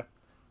 thing. Okay.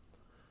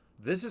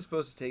 This is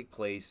supposed to take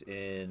place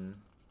in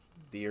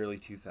the early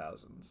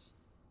 2000s.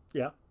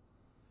 Yeah.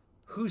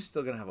 Who's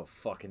still gonna have a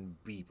fucking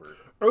beeper?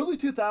 Early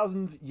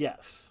 2000s,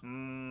 yes.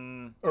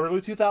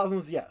 Early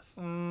 2000s, yes.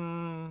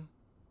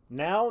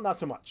 Now, not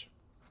so much.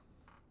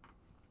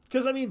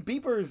 Because I mean,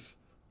 beepers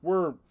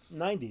were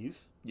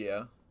 90s.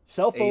 Yeah.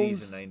 Cell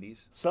phones. 80s and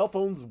 90s. Cell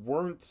phones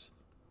weren't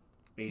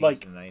 80s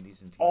like and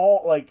 90s and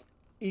all like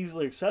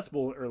easily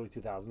accessible in early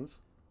 2000s.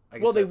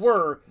 Well, they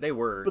were. They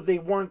were. But they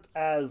weren't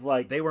as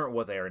like. They weren't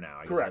what they are now.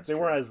 I correct. Guess they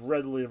weren't as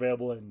readily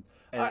available, and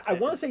I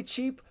want to say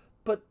cheap,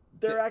 but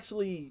they're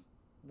actually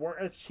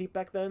weren't as cheap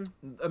back then.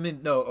 I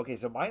mean, no. Okay,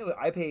 so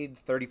I paid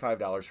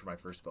 $35 for my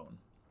first phone.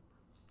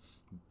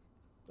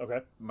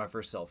 Okay. My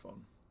first cell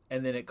phone,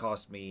 and then it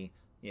cost me,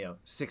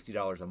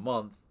 $60 a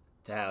month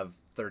to have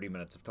 30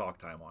 minutes of talk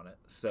time on it.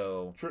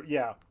 So. True.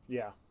 Yeah.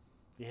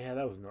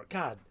 That was no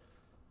God.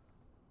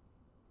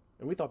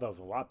 And we thought that was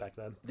a lot back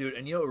then. Dude,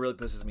 and you know what really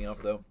pisses me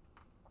off, though?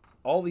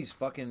 All these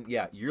fucking...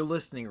 Yeah, you're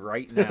listening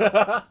right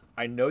now.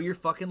 I know you're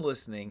fucking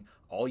listening.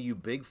 All you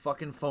big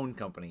fucking phone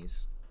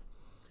companies.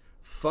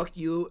 Fuck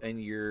you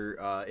and your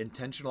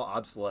intentional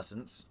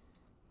obsolescence.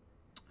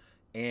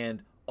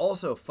 And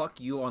also, fuck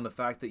you on the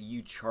fact that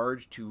you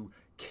charge to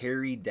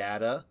carry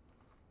data.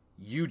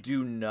 You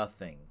do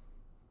nothing.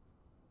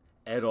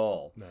 At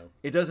all. No.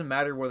 It doesn't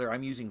matter whether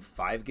I'm using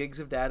 5 gigs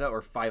of data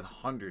or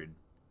 500.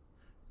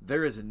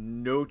 There is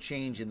no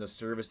change in the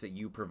service that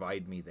you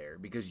provide me there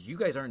because you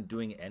guys aren't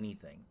doing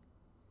anything.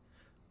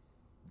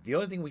 The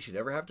only thing we should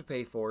ever have to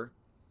pay for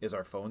is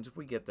our phones if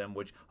we get them,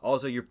 which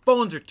also your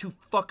phones are too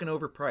fucking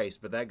overpriced,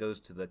 but that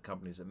goes to the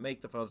companies that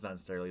make the phones, not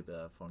necessarily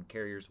the phone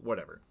carriers,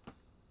 whatever.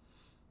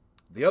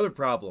 The other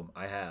problem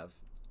I have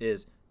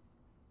is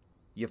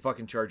you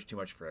fucking charge too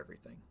much for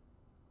everything.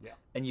 Yeah.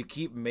 And you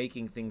keep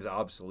making things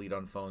obsolete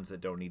on phones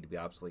that don't need to be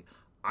obsolete.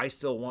 I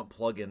still want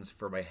plugins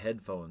for my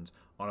headphones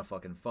on a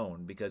fucking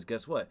phone because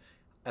guess what?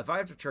 If I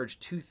have to charge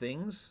 2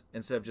 things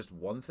instead of just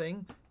one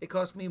thing, it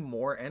costs me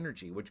more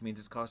energy, which means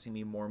it's costing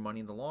me more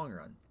money in the long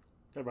run.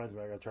 That reminds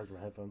me, I gotta charge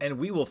my headphones. And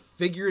we will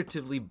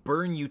figuratively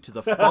burn you to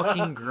the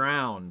fucking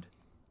ground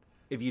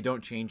if you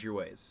don't change your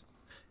ways.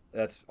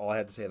 That's all I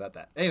had to say about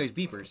that. Anyways,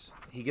 beepers.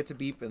 He gets a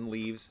beep and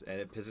leaves, and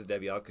it pisses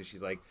Debbie off because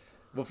she's like,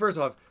 well, first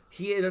off,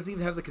 he doesn't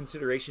even have the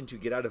consideration to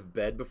get out of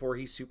bed before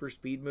he super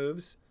speed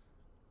moves.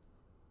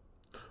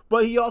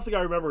 But he also got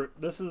to remember,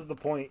 this is the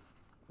point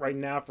right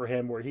now for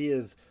him where he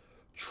is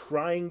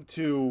trying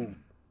to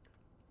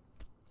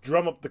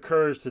drum up the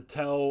courage to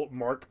tell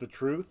Mark the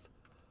truth,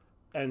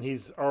 and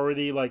he's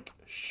already like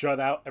shut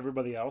out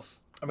everybody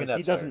else. I mean,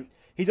 like, that's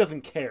he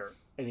doesn't care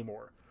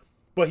anymore,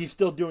 but he's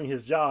still doing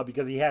his job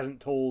because he hasn't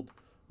told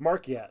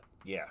Mark yet.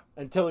 Yeah.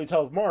 Until he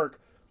tells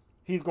Mark,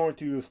 he's going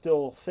to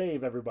still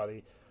save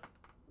everybody.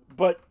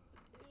 But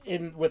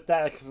with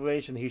that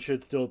explanation, he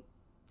should still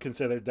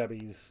consider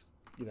Debbie's,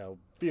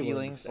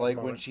 feelings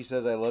like when she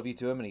says I love you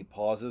to him and he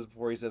pauses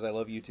before he says I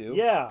love you too.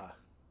 Yeah.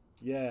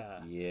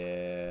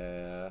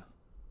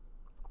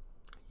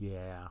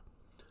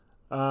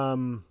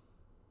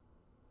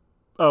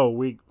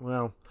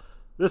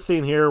 This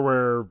scene here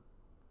where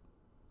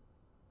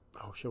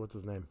what's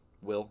his name?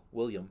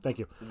 William. Thank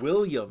you.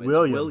 William. It's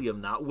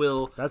William, not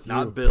Will. That's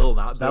not you. Bill,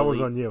 not that Billy.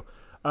 was on you.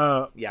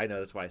 Yeah, I know.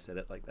 That's why I said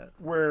it like that.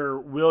 Where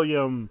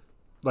William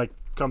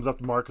comes up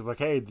to Mark and is like,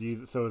 hey,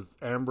 so is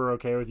Amber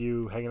okay with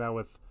you hanging out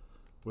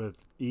with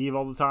Eve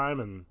all the time?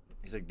 And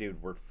he's like,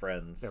 dude, we're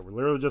friends. Yeah, we're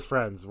literally just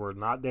friends. We're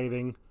not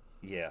dating.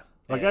 Yeah.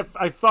 Like,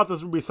 I thought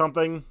this would be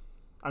something.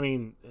 I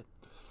mean, it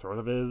sort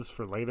of is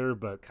for later,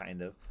 but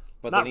kind of.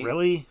 But not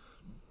really.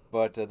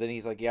 But then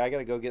he's like, yeah, I got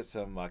to go get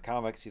some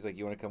comics. He's like,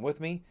 you want to come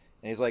with me?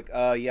 And he's like,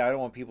 yeah, I don't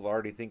want people to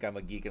already think I'm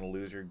a geek and a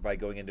loser by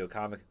going into a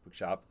comic book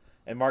shop.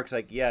 And Mark's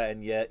like, yeah,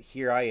 and yet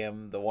here I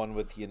am, the one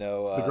with, the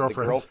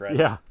girlfriend.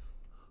 Yeah.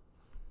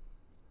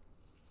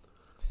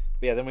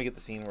 But yeah, then we get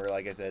the scene where,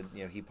 like I said,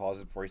 he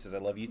pauses before he says, I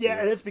love you too. Yeah,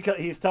 and it's because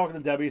he's talking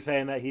to Debbie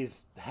saying that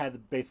he's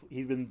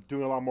been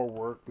doing a lot more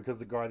work because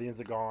the Guardians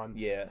are gone.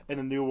 Yeah. And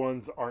the new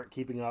ones aren't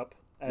keeping up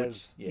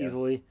as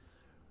easily.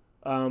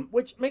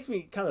 Which makes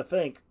me kind of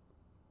think,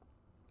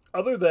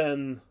 other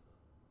than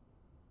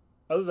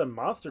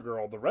Monster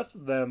Girl, the rest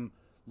of them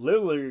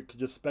literally could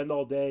just spend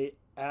all day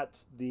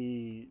at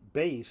the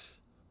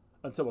base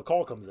until a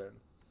call comes in.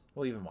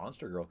 Well, even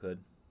Monster Girl could.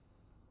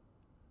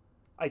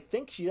 I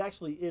think she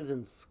actually is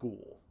in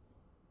school.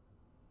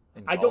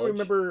 In I don't college?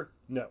 remember.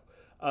 No,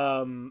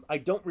 I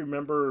don't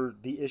remember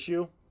the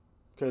issue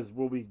because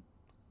we'll be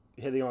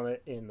hitting on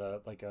it in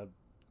like a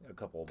A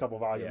couple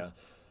volumes.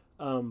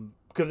 Yeah.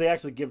 Because they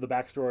actually give the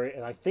backstory,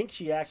 and I think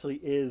she actually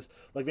is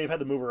like they've had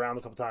to move around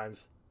a couple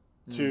times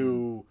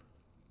to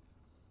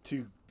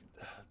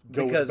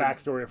go with the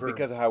backstory of her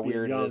because of how being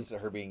weird young. it is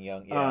her being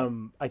young. Yeah.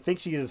 I think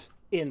she is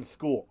in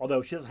school,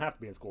 although she doesn't have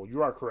to be in school.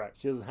 You are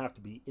correct; she doesn't have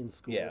to be in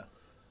school. Yeah.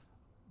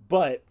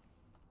 But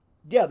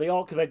yeah, they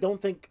all because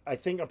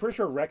I'm pretty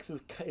sure Rex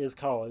is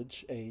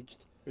college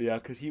aged. Yeah,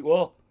 because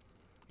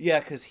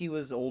he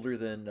was older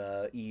than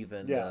Eve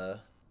and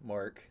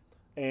Mark.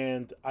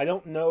 And I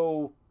don't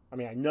know. I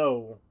mean, I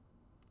know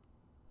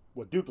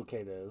what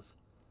Duplicate is,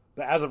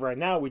 but as of right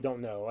now, we don't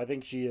know. I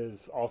think she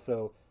is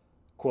also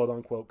quote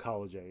unquote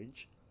college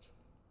age.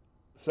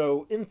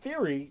 So in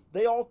theory,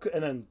 they all could,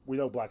 and then we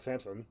know Black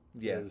Samson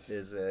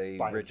is a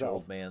by rich himself.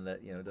 old man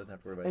that doesn't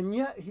have to worry about. And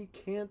yet he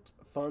can't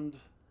fund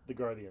the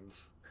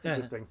Guardians.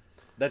 Interesting.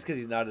 That's because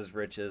he's not as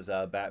rich as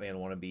Batman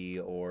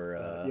wannabe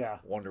or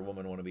Wonder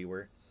Woman wannabe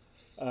were.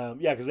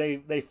 Yeah, because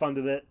they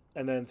funded it,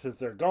 and then since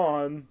they're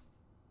gone,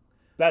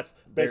 that's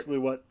basically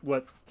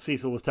what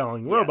Cecil was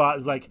telling Robot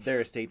is like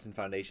their estates and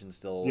foundations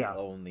still Yeah.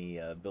 own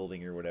the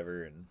building or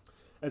whatever,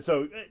 and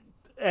so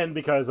and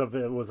because of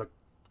it was a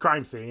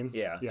crime scene.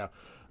 Yeah.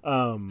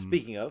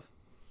 Speaking of,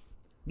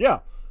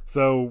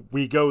 so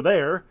we go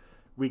there.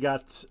 We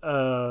got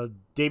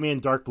Damien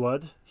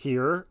Darkblood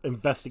here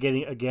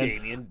investigating again.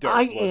 Damien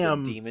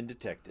Darkblood, the demon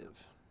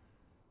detective.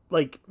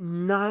 Like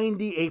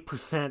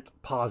 98%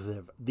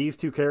 positive these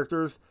two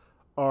characters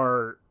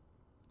are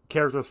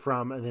characters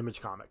from an Image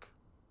comic.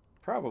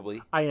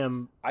 Probably. I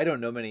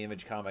don't know many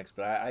Image comics,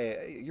 but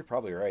you're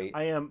probably right.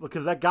 I am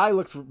because that guy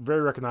looks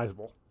very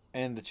recognizable.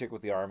 And the chick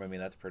with the arm, I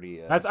mean, that's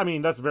pretty.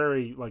 That's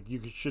very like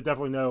you should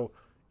definitely know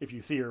if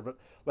you see her, but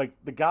like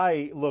the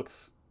guy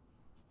looks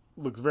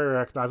very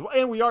recognizable,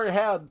 and we already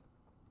had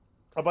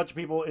a bunch of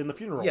people in the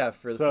funeral. Yeah,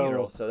 for the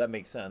funeral, so that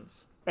makes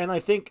sense. And I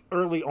think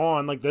early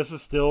on, like this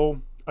is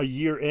still a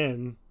year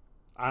in.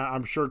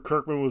 I'm sure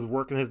Kirkman was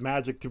working his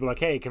magic to be like,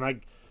 hey, can I,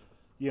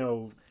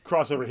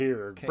 cross over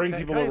here, bring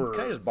people over?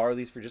 Can I just borrow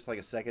these for just like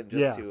a second,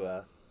 just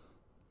to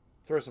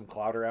throw some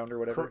cloud around or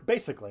whatever?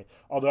 Basically,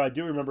 although I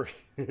do remember,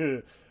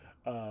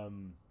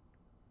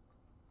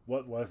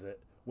 what was it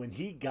when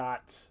he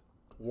got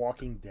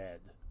Walking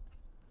Dead?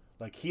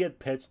 Like he had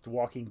pitched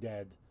Walking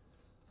Dead.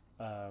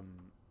 Now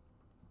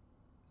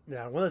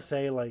I want to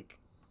say like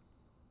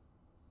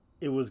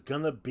it was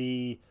gonna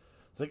be.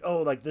 It's like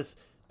like this.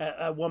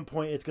 At one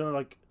point, it's gonna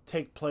like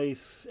take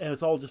place, and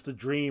it's all just a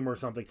dream or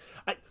something.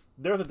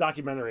 There's a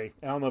documentary.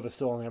 I don't know if it's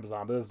still on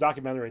Amazon, but there's a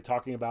documentary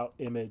talking about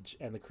Image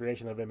and the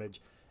creation of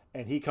Image,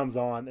 and he comes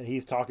on and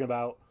he's talking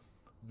about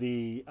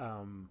the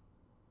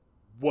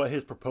what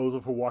his proposal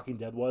for Walking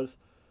Dead was,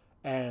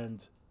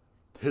 and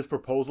his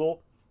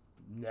proposal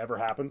never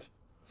happened.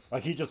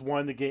 Like he just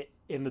wanted to get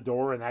in the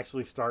door and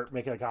actually start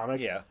making a comic.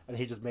 Yeah, and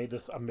he just made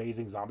this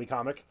amazing zombie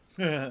comic.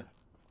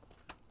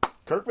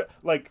 Kirkman,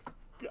 like,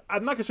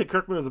 I'm not gonna say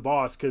Kirkman is a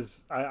boss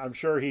because I'm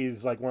sure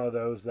he's like one of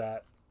those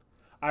that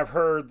I've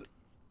heard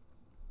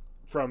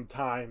from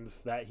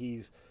times that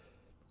he's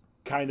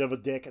kind of a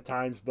dick at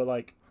times, but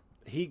like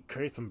he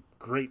creates some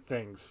great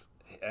things.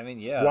 I mean,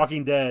 yeah,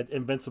 Walking Dead,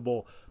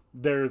 Invincible.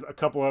 There's a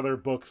couple other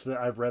books that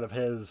I've read of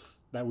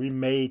his that we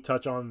may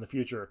touch on in the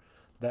future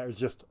that is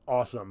just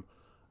awesome.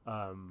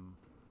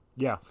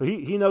 Yeah, so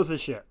he knows his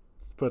shit.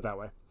 Let's put it that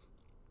way.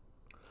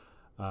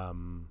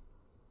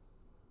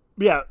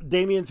 Yeah,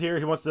 Damien's here.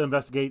 He wants to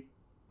investigate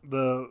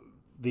the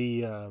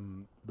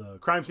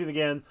crime scene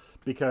again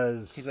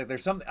because he's like,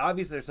 there's something.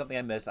 Obviously, there's something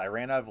I missed. I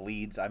ran out of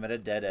leads. I'm at a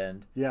dead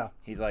end. Yeah.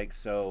 He's like,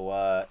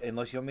 so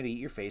unless you want me to eat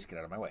your face, get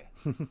out of my way.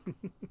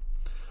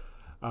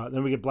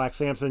 Then we get Black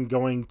Samson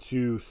going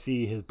to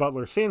see his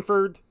butler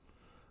Sanford,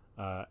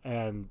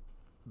 and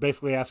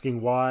basically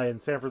asking why.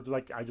 And Sanford's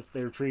like,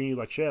 they were treating you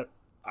like shit.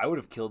 I would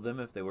have killed them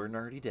if they weren't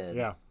already dead.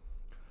 Yeah.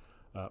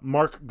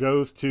 Mark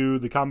goes to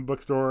the comic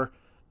book store,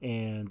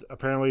 and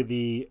apparently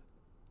the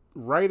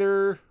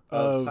writer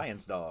of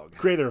Science Dog,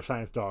 creator of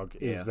Science Dog,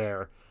 is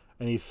there,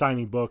 and he's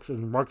signing books.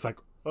 And Mark's like,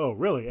 "Oh,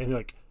 really?" And he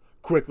like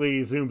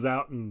quickly zooms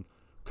out and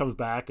comes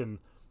back, and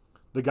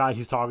the guy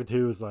he's talking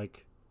to is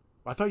like,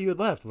 "I thought you had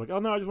left." I'm like, "Oh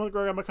no, I just want to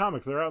go grab my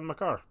comics. They're out in my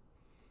car."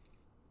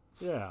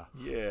 Yeah.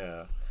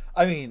 Yeah.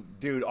 I mean,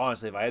 dude,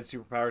 honestly, if I had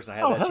superpowers and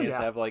I had that chance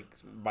to have like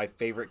my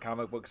favorite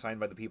comic book signed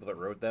by the people that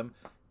wrote them,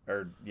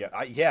 or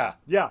yeah,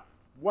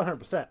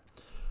 100%.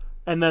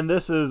 And then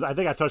this is, I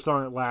think I touched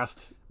on it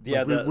last.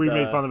 Yeah, like we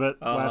made fun of it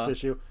last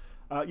issue.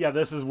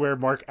 This is where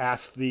Mark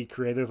asked the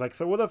creators, like,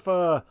 so what if,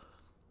 what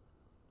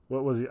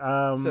was he?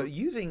 So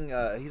using,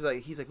 he's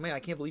like, man, I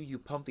can't believe you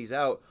pumped these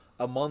out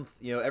a month,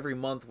 every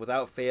month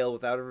without fail,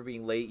 without ever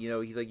being late.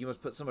 He's like, you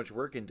must put so much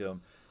work into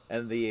them.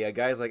 And the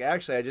guy's like,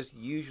 actually, I just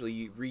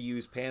usually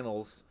reuse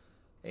panels,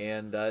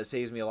 and it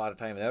saves me a lot of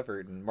time and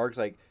effort. And Mark's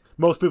like,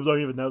 most people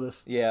don't even know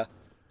this. Yeah.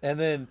 And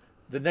then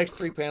the next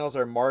 3 panels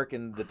are Mark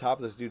and the top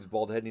of this dude's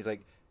bald head, and he's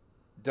like,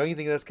 don't you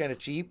think that's kind of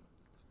cheap?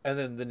 And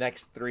then the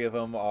next 3 of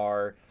them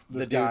are the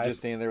This dude guy. just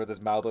standing there with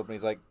his mouth open.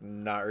 He's like,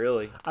 not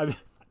really.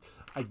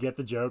 I get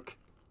the joke.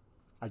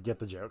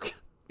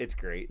 It's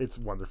great. It's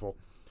wonderful.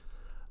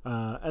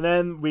 And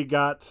then we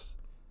got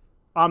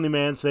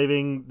Omni-Man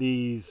saving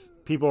these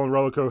people on a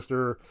roller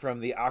coaster. From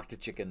the Octa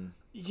Chicken.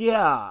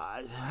 Yeah,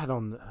 I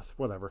don't.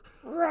 Whatever.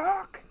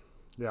 Rock.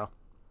 Yeah.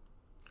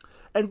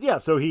 And yeah,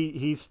 so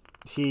he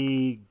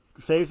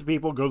saves the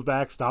people, goes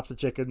back, stops the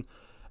chicken,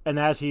 and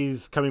as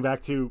he's coming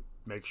back to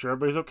make sure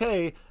everybody's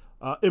okay,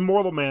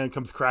 Immortal Man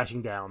comes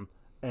crashing down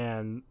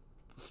and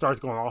starts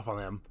going off on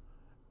him.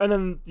 And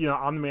then,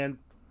 Omni-Man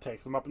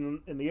takes him up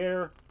in the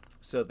air.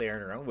 So they are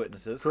their own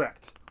witnesses.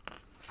 Correct.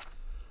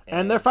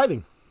 And they're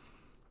fighting.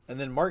 And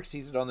then Mark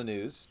sees it on the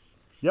news.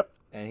 Yep.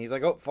 And he's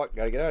like, oh, fuck,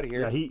 gotta get out of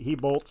here. Yeah, he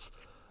bolts.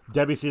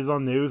 Debbie sees it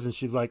on the news, and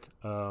she's like, this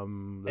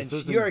And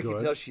isn't you already good.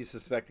 can tell she's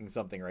suspecting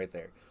something right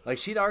there. Like,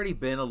 she'd already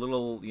been a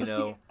little,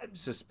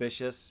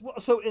 suspicious. Well,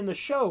 so in the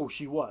show,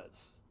 she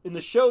was. In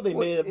the show, they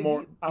made it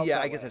more. Yeah,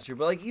 I guess that's true.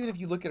 But like, even if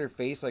you look at her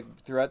face, like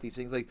throughout these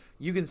things, like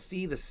you can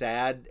see the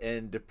sad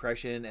and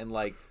depression and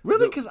like.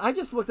 Really, because I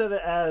just looked at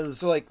it as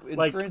so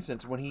for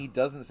instance, when he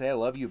doesn't say "I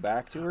love you"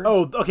 back to her.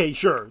 Oh, okay,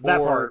 sure, that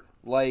part.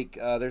 Like,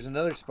 there's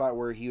another spot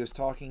where he was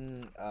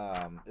talking.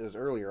 It was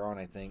earlier on,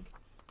 I think.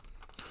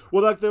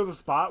 Well, like there was a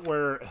spot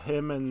where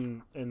him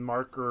and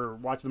Mark are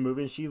watching the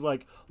movie, and she's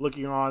like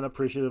looking on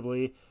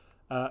appreciatively.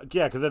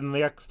 Yeah, because then the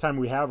next time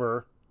we have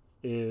her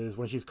is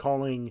when she's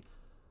calling.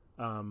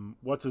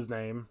 What's his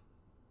name?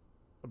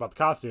 About the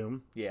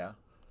costume. Yeah.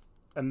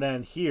 And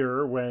then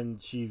here, when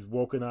she's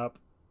woken up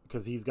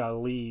because he's got to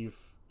leave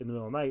in the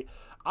middle of the night,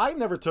 I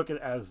never took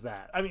it as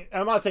that. I mean,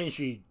 I'm not saying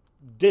she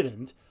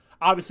didn't.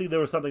 Obviously,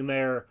 there was something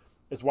there.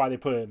 It's why they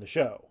put it in the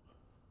show.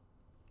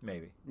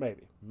 Maybe they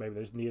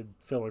just needed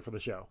filler for the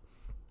show.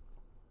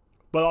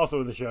 But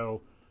also in the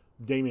show,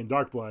 Damien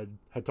Darkblood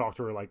had talked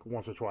to her like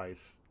once or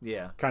twice.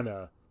 Yeah. Kind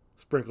of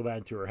sprinkled that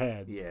into her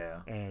head.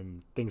 Yeah.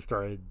 And things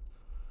started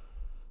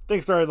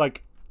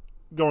like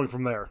going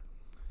from there.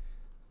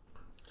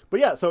 But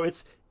yeah, so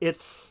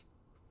it's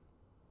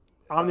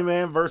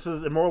Omni-Man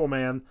versus Immortal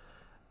Man,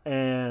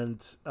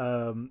 and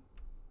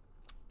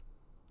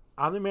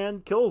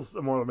Omni-Man kills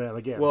Immortal Man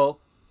again. Well,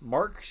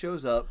 Mark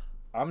shows up.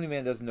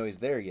 Omni-Man doesn't know he's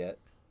there yet,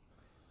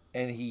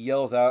 and he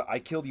yells out, "I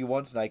killed you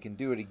once, and I can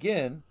do it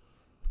again."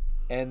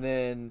 And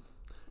then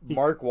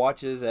Mark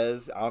watches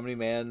as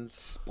Omni-Man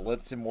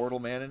splits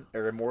Immortal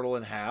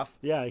in half.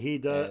 Yeah, he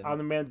does.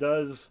 Omni-Man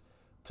does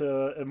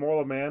to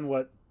Immortal Man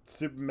what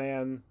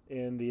Superman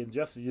in the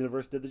Injustice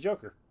universe did to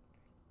Joker.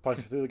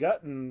 Punched him through the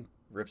gut and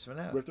rips him in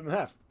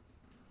half.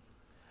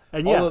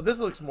 And yeah. Although this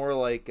looks more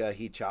like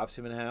he chops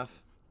him in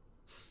half.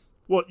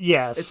 Well,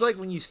 yes. It's like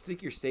when you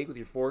stick your steak with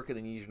your fork and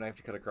then you use your knife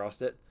to cut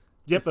across it.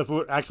 Yep, that's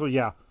actually,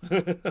 yeah.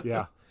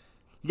 Yeah.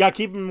 You got to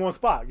keep him in one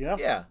spot, you know?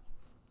 Yeah.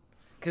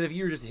 Because if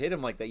you just hit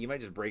him like that, you might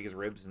just break his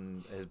ribs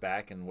and his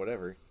back and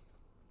whatever.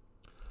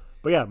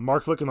 But yeah,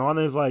 Mark's looking on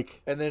and is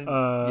like... And then,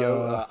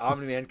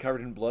 Omni-Man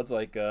covered in blood's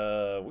like,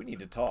 we need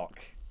to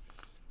talk.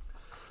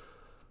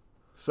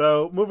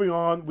 So, moving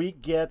on, we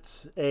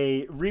get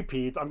a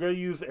repeat. I'm going to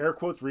use air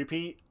quotes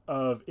repeat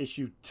of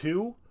issue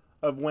 2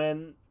 of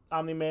when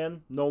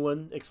Omni-Man,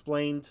 Nolan,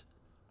 explained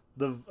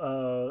the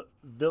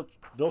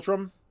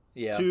Viltrum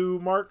to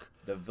Mark.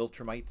 The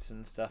Viltrumites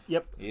and stuff.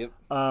 Yep.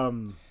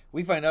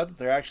 We find out that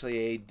they're actually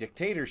a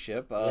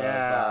dictatorship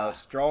of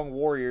strong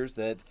warriors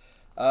that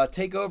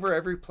take over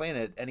every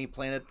planet. Any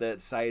planet that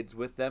sides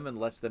with them and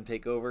lets them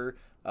take over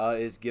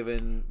is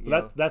given...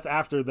 That's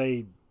after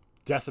they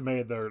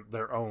decimated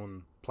their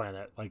own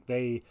planet. Like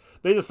they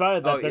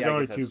decided that they're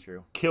going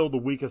to kill the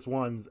weakest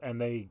ones, and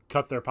they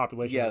cut their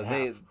population in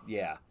half.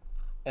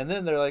 And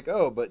then they're like,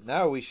 oh, but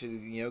now we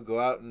should go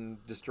out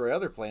and destroy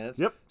other planets.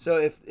 Yep. So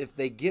if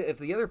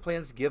the other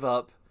planets give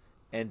up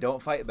and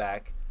don't fight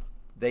back,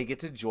 they get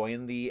to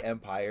join the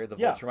Empire, the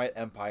Viltrumite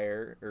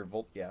Empire, or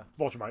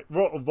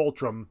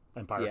Voltrum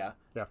Empire.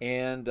 Yeah.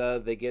 And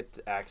they get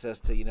access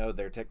to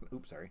their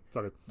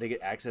They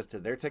get access to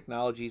their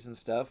technologies and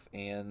stuff,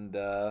 and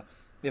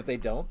if they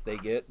don't, they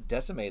get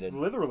decimated.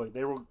 Literally,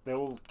 they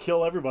will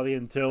kill everybody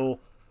until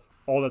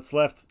all that's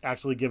left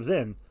actually gives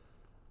in,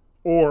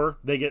 or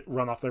they get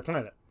run off their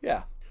planet.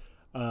 Yeah.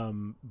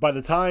 By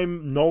the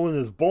time Nolan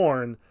is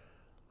born,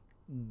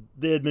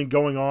 they had been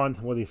going on.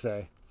 What do you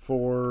say?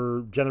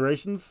 For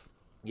generations?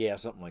 Yeah,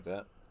 something like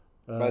that.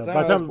 By the time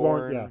I was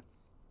born,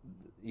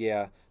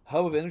 yeah.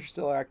 Hub of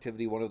interstellar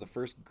activity, one of the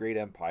first great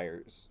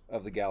empires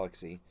of the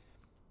galaxy.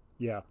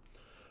 Yeah.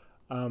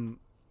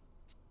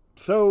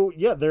 So,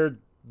 yeah,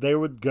 they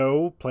would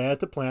go planet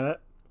to planet.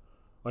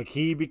 Like,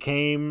 he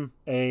became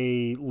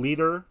a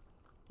leader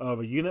of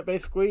a unit,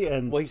 basically.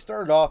 And he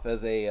started off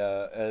as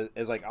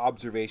as like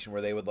observation,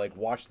 where they would like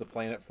watch the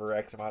planet for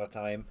X amount of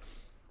time.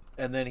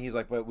 And then he's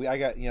like, but I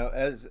got,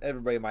 as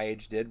everybody my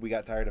age did, we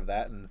got tired of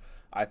that. And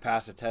I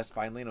passed a test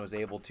finally and was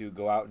able to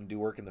go out and do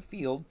work in the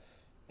field.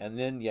 And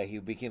then, he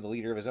became the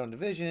leader of his own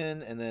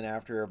division. And then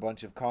after a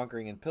bunch of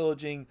conquering and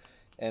pillaging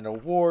and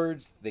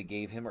awards, they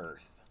gave him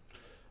Earth.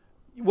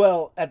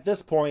 Well, at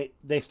this point,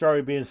 they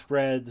started being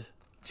spread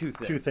Too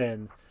thin. too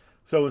thin.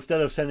 So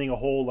instead of sending a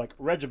whole like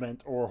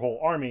regiment or a whole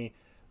army,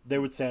 they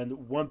would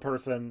send one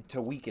person.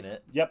 To weaken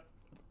it. Yep,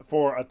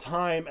 for a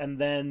time, and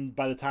then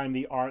by the time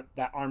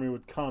that army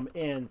would come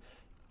in,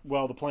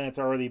 well, the planet's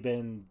already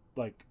been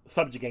like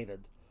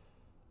subjugated.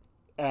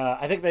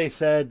 I think they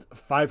said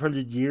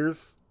 500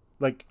 years.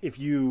 Like if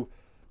you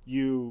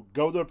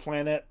go to a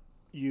planet,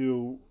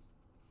 you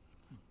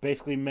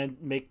basically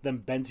make them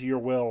bend to your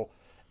will,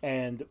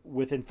 and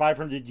within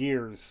 500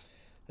 years.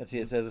 Let's see,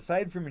 it says,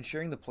 aside from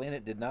ensuring the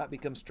planet did not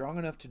become strong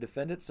enough to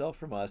defend itself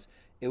from us,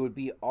 it would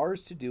be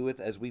ours to do with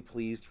as we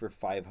pleased for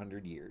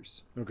 500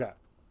 years. Okay.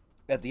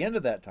 At the end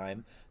of that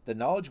time, the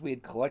knowledge we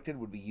had collected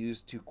would be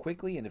used to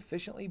quickly and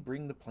efficiently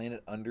bring the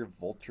planet under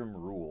Voltrum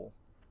rule.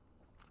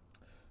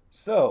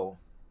 So,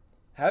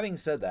 having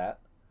said that,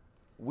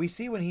 we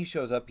see when he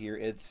shows up here,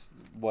 it's,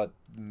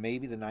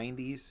 maybe the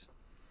 90s?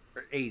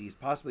 Or 80s,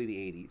 possibly the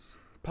 80s.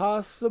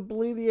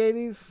 Possibly the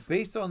 80s.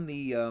 Based on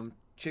the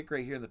chick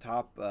right here in the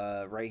top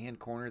right-hand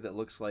corner that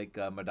looks like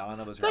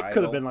Madonna was her idol. That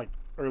could have been like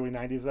early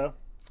 90s, though.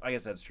 I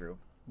guess that's true.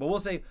 But we'll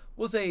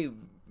say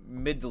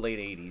mid to late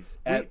 80s.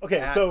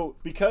 So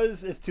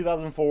because it's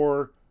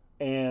 2004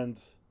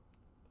 and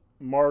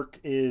Mark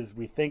is,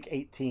 we think,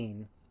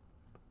 18.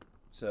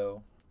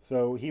 So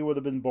he would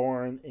have been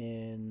born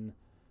in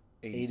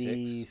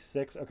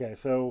 86. Okay,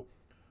 so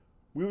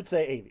we would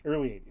say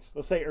early 80s.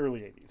 Let's say early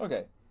 80s.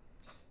 Okay.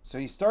 So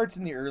he starts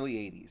in the early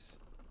 80s.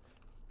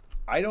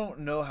 I don't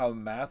know how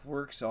math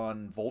works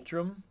on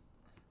Voltrum,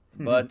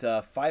 but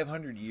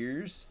 500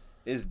 years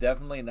is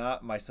definitely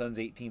not my son's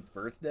 18th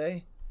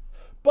birthday.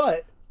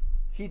 But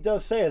he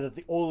does say that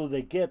the older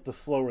they get, the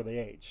slower they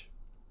age.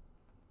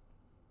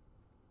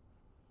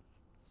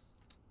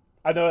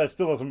 I know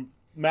that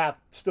math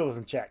still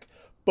doesn't check,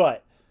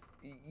 but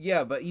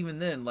yeah, but even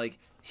then, like,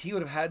 he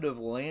would have had to have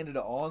landed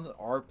on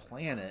our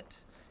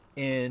planet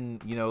in,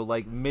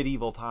 like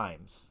medieval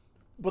times.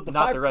 But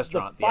the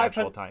restaurant, the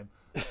actual time.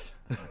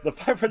 The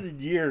 500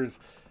 years,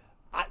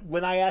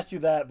 when I asked you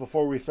that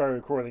before we started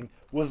recording,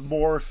 was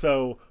more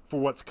so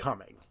for what's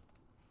coming.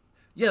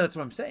 Yeah, that's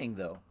what I'm saying,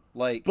 though.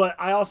 Like, but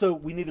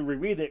we need to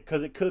reread it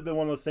because it could have been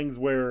one of those things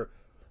where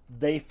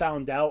they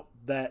found out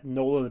that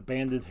Nolan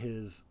abandoned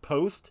his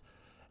post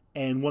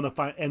and want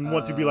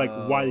to be like,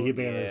 why did he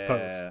abandon his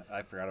post? Yeah,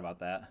 I forgot about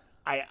that.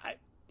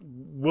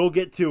 We'll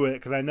get to it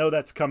because I know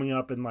that's coming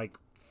up in like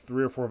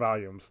 3 or 4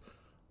 volumes.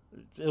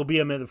 It'll be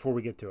a minute before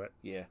we get to it.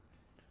 Yeah.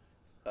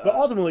 But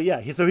ultimately,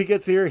 yeah. So he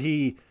gets here.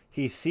 He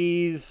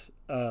sees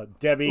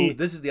Debbie. Ooh,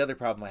 this is the other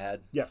problem I had.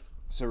 Yes.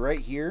 So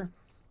right here,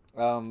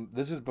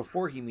 this is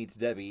before he meets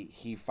Debbie.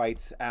 He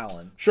fights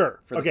Alan. Sure.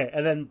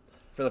 And then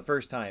for the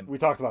first time, we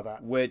talked about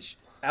that. Which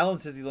Alan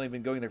says he's only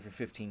been going there for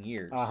 15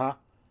 years.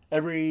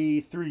 Every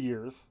 3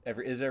 years.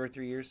 Is it every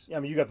 3 years? Yeah, I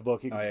mean, you got the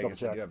book. You can double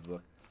check. I do have the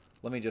book.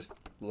 Let me just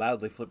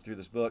loudly flip through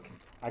this book.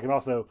 I can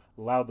also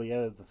loudly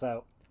edit this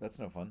out. That's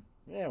no fun.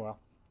 Yeah, well.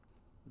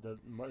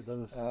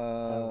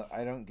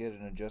 I don't get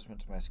an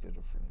adjustment to my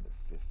schedule for another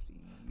 50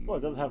 years. Well,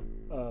 it doesn't have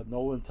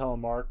Nolan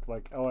telling Mark,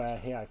 like,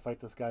 hey, I fight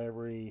this guy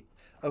every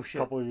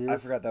couple of years. I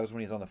forgot that was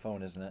when he's on the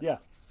phone, isn't it? Yeah.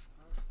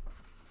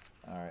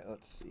 All right,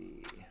 let's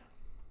see.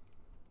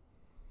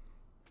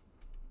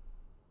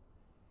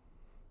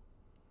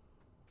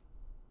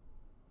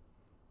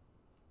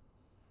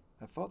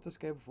 I fought this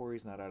guy before.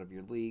 He's not out of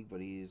your league, but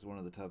he's one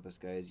of the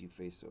toughest guys you've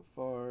faced so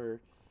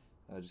far.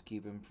 Just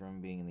keep him from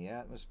being in the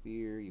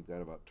atmosphere. You've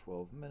got about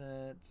 12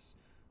 minutes.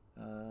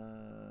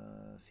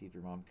 See if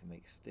your mom can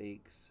make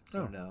steaks.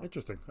 So no.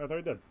 Interesting. I thought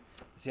he did.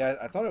 See,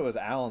 I thought it was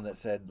Alan that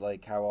said,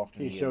 like, how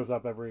often he shows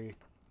up every...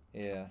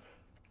 Yeah.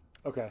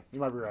 Okay, you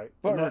might be right.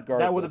 But regardless...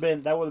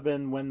 That would have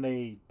been when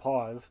they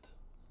paused.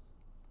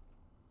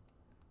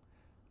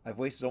 I've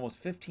wasted almost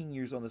 15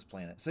 years on this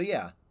planet. So,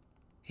 yeah.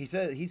 He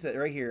said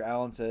right here,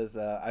 Alan says,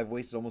 I've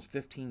wasted almost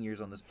 15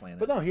 years on this planet.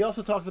 But no, he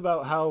also talks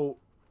about how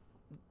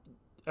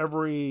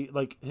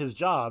his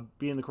job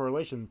being the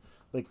correlation,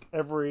 like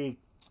every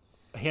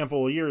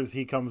handful of years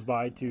he comes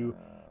by to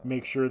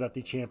make sure that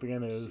the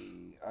champion is...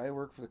 I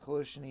work for the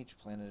Coalition. Each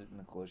planet in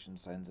the Coalition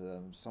assigns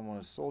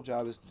someone's sole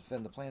job is to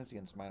defend the planets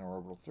against minor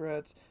orbital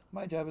threats.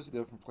 My job is to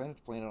go from planet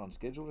to planet on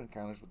scheduled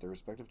encounters with their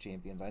respective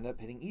champions. I end up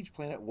hitting each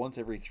planet once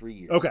every 3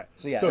 years. Okay.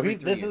 So yeah,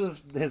 this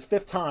is his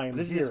 5th time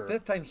This is his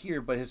 5th time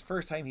here, but his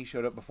first time he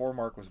showed up before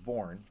Mark was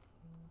born,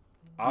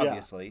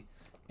 obviously.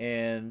 Yeah.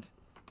 And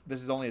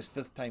this is only his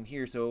 5th time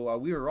here, so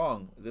we were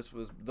wrong. This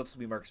will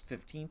be Mark's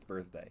 15th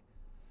birthday.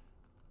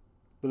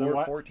 Or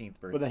 14th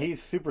birthday. But then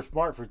he's super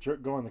smart for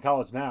going to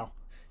college now.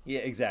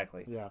 Yeah,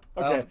 exactly. Yeah.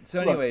 Okay.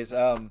 Anyways,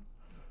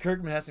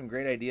 Kirkman has some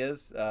great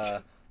ideas,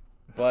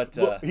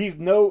 but he's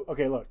no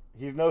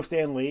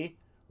Stan Lee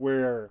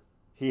where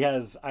he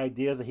has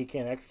ideas that he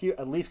can't execute.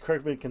 At least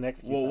Kirkman can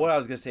execute. Well, what I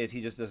was gonna say is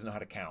he just doesn't know how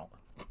to count.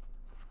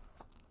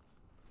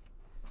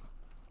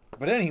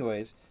 But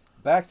anyways,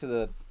 back to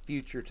the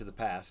future, to the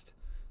past.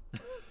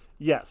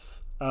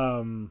 Yes.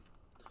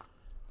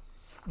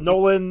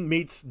 Nolan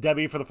meets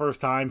Debbie for the first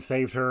time,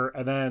 saves her,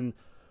 and then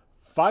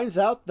finds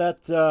out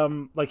that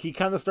like he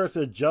kind of starts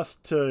to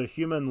adjust to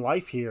human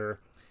life here.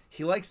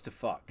 He likes to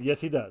fuck.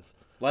 Yes, he does.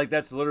 Like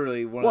that's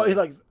literally one. Well, of he's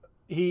like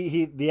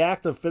he the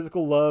act of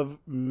physical love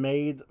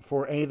made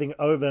for anything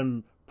other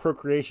than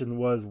procreation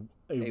was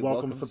a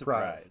welcome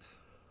surprise.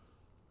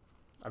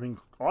 I mean,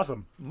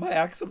 awesome.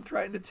 Max, I'm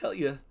trying to tell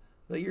you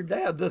that your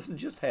dad doesn't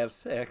just have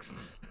sex.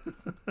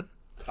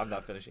 I'm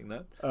not finishing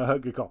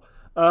that. Good call.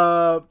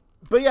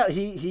 But yeah,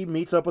 he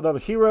meets up with other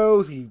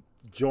heroes. He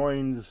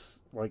joins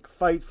like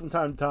fights from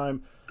time to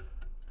time.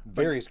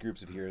 Various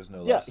groups of heroes,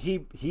 no Yeah, less.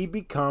 he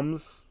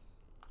becomes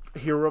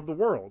hero of the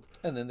world.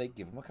 And then they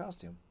give him a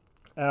costume.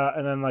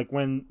 And then like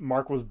when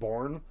Mark was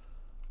born,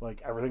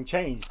 like everything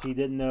changed. He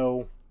didn't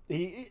know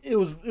it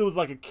was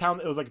like a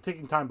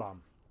ticking time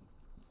bomb.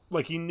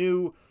 Like he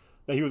knew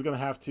that he was gonna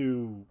have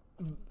to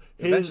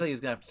Eventually he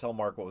was gonna have to tell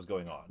Mark what was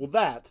going on. Well,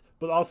 that,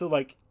 but also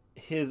like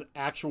his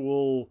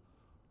actual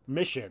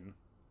mission.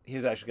 He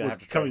was actually gonna was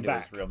have to try coming to do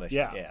back. his real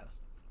mission. Yeah.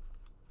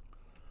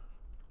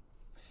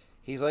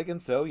 He's like,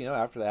 and so,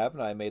 after that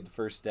happened, I made the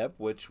first step,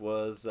 which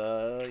was,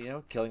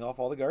 killing off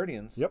all the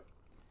Guardians. Yep.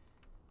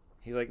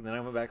 He's like, and then I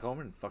went back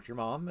home and fucked your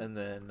mom, and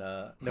then,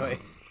 no, wait.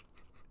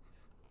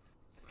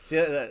 See,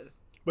 that...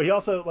 But he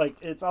also, like,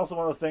 it's also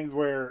one of those things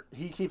where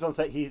he keeps on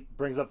saying, he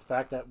brings up the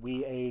fact that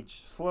we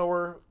age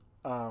slower.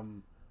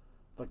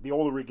 Like, the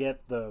older we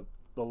get, the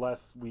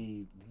less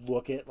we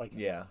look it. Like,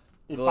 Yeah.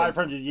 in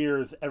 500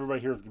 years, everybody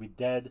here is going to be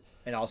dead.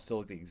 And I'll still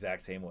look the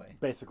exact same way.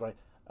 Basically.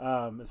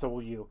 And so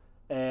will you.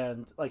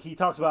 And, like, he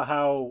talks about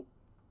how,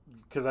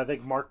 because I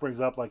think Mark brings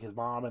up, like, his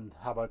mom and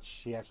how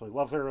much he actually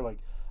loves her. Like,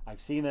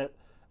 I've seen it.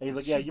 And he's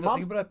like, yeah, She's your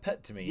nothing mom's... but a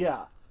pet to me.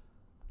 Yeah.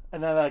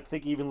 And then I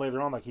think even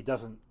later on, like, he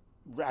doesn't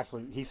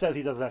actually... He says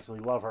he doesn't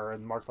actually love her.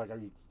 And Mark's like, are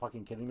you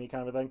fucking kidding me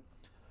kind of a thing?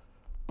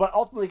 But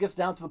ultimately it gets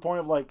down to the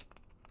point of, like...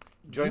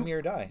 Join me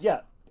or die.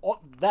 Yeah.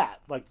 That.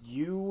 Like,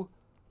 you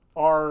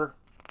are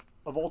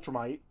of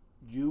Ultramite.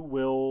 You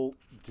will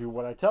do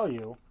what I tell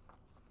you.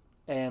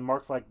 And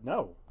Mark's like,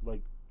 no.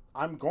 Like,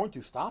 I'm going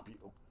to stop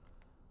you.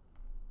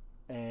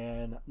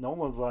 And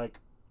Nolan's like,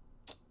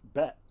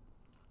 bet.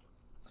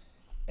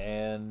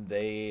 And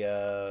they,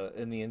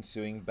 in the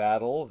ensuing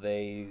battle,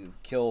 they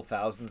kill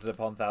thousands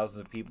upon thousands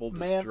of people,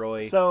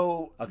 destroy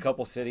a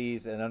couple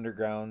cities and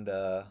underground...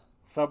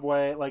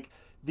 subway. Like,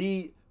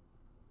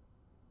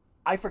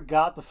 I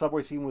forgot the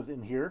subway scene was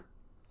in here.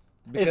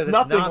 Because it's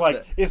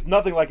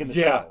nothing like in the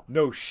show.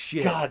 No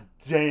shit. God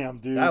damn,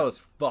 dude. That was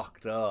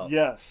fucked up.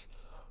 Yes.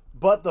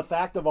 But the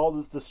fact of all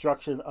this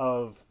destruction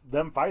of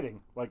them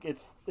fighting, like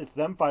it's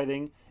them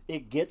fighting,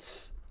 it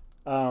gets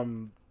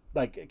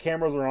like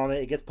cameras are on it,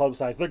 it gets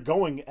publicized. They're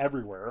going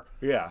everywhere.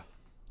 Yeah.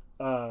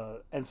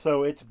 And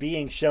so it's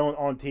being shown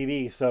on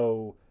TV,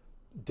 so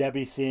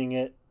Debbie's seeing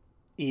it,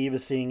 Eve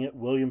is seeing it,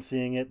 William's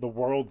seeing it, the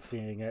world's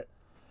seeing it.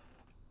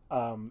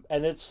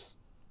 And it's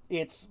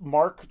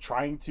Mark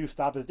trying to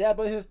stop his dad,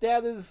 but his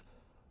dad is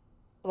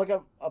like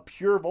a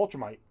pure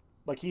Ultramite.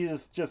 Like,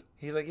 he's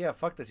like, yeah,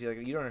 fuck this. He's like,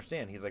 you don't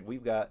understand. He's like,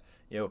 we've got,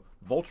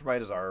 Voltramite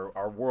is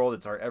our world.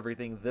 It's our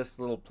everything. This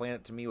little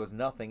planet to me was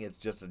nothing. It's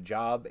just a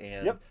job,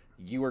 and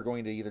you are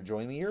going to either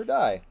join me or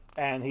die.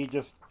 And he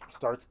just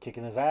starts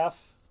kicking his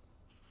ass.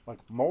 Like,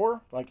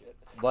 more? Like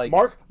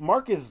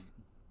Mark is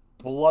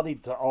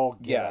bloodied to all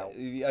get out.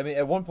 I mean,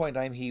 at one point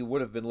in time, he would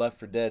have been left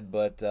for dead,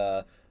 but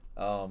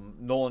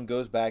Nolan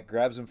goes back,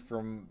 grabs him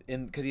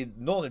because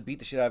Nolan had beat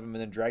the shit out of him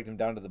and then dragged him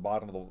down to the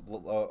bottom of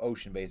the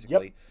ocean,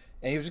 basically. Yep.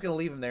 And he was just going to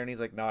leave him there, and he's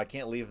like, no, I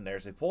can't leave him there.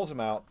 So he pulls him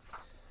out,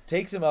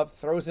 takes him up,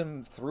 throws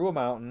him through a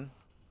mountain.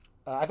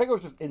 I think it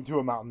was just into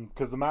a mountain,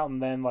 because the mountain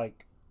then,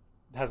 like,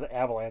 has an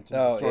avalanche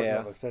and destroys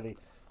another city.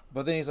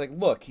 But then he's like,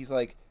 look, he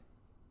tells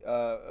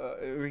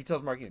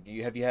Mark, have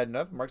you had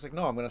enough? And Mark's like,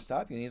 no, I'm going to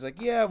stop you. And he's like,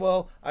 yeah,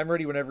 well, I'm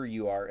ready whenever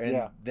you are.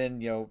 And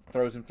then,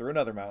 throws him through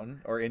another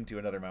mountain, or into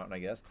another mountain, I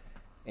guess.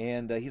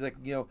 And he's like,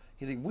 I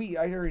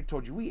already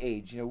told you, we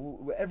age,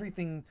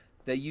 everything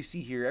that you see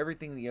here,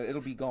 everything,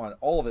 it'll be gone.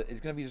 All of it is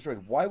going to be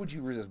destroyed. Why would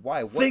you resist?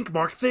 Why? Think,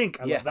 Mark, think.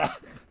 I love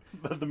that.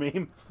 The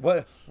meme.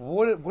 What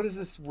does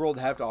this world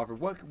have to offer?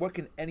 What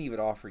can any of it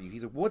offer you?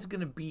 He's like, what's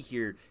going to be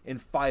here in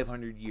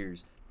 500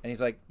 years? And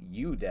he's like,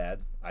 you,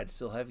 Dad. I'd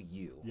still have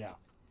you. Yeah.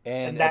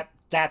 And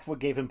that's what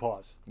gave him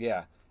pause.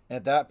 Yeah. And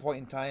at that point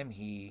in time,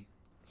 he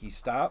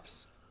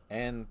stops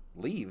and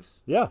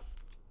leaves. Yeah.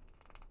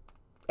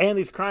 And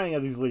he's crying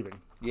as he's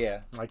leaving.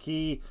 Yeah. Like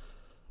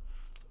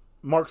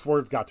Mark's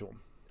words got to him.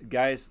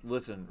 Guys,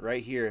 listen,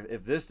 right here.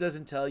 If this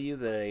doesn't tell you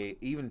that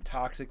even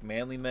toxic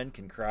manly men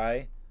can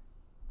cry,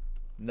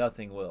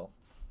 nothing will.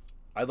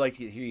 I'd like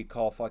to hear you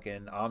call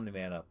fucking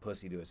Omni-Man a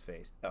pussy to his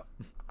face. Oh.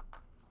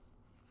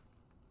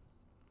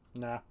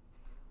 Nah.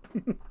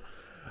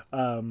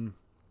 But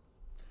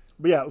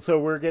yeah, so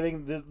we're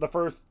getting the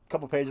first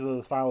couple pages of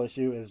this final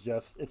issue is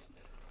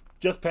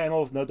just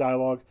panels, no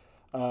dialogue.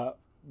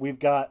 We've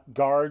got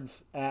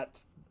guards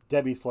at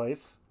Debbie's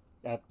place,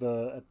 at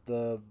the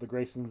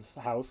Grayson's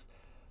house,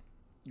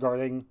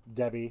 guarding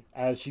Debbie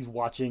as she's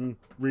watching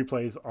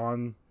replays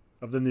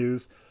of the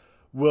news.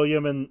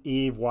 William and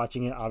Eve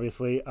watching it,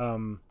 obviously.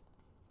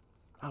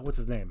 What's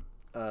his name?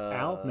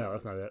 Al? No,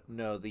 that's not it.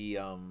 No, the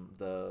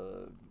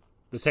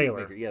suit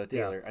tailor. maker. Yeah, the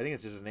tailor. I think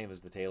it's just his name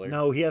is the tailor.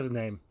 No, he has a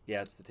name.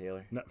 Yeah, it's the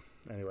tailor. No.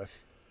 Anyway.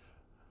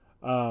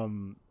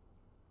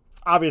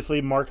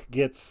 Obviously, Mark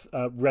gets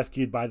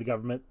rescued by the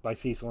government, by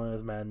Cecil and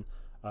his men,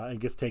 and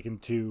gets taken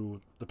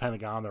to the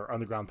Pentagon, or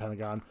underground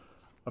Pentagon.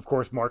 Of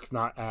course, Mark's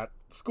not at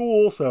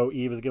school, so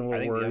Eve is getting a little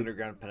I think worried. the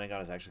underground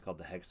Pentagon is actually called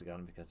the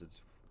Hexagon because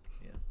it's,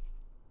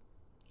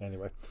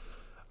 Anyway.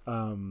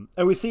 And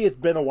we see it's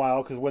been a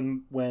while, because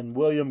when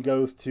William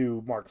goes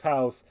to Mark's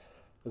house,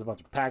 there's a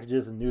bunch of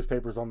packages and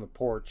newspapers on the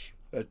porch.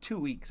 2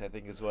 weeks, I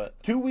think, is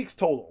what. 2 weeks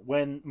total.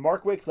 When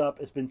Mark wakes up,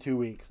 it's been 2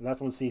 weeks, and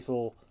that's when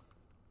Cecil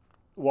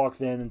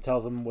walks in and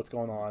tells him what's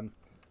going on.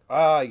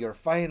 Ah, you're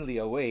finally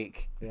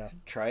awake. Yeah.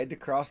 Tried to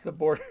cross the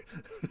border.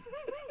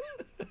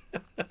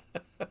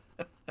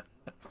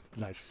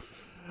 Nice.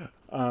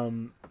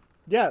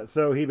 Yeah,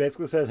 so he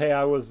basically said, hey,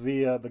 I was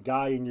the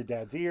guy in your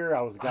dad's ear.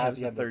 I was the guy I at was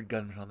the the end third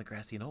gunman on the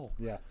grassy knoll.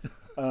 Yeah.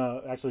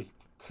 Actually,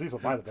 Cecil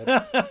might have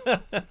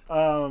been.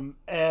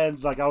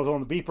 And, like, I was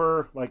on the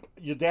beeper. Like,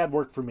 your dad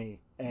worked for me.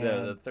 And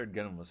The third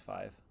gunman was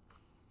 5.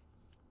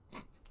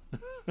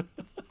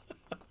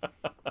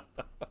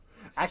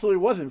 actually, it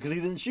wasn't, because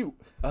he didn't shoot.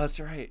 Oh, that's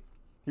right.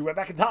 He went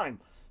back in time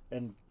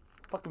and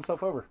fucked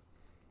himself over.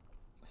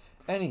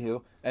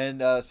 Anywho,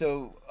 and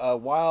so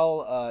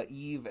while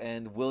Eve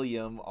and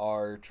William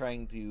are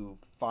trying to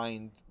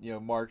find,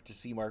 Mark, to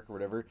see Mark or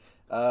whatever,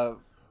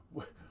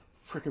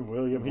 Freaking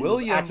William. He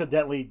William- just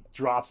accidentally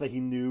drops that he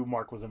knew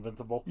Mark was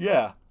invincible.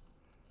 yeah.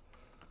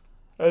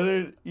 And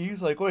then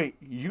Eve's like, wait,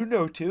 you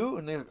know too?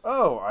 And they're like,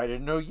 oh, I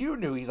didn't know you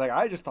knew. He's like,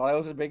 I just thought I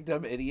was a big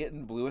dumb idiot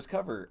and blew his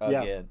cover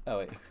Yeah. again. Oh,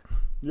 wait.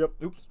 Yep.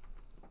 Oops.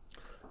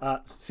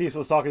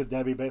 Cecil's talking to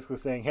Debbie, basically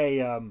saying,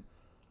 hey,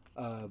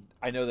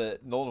 I know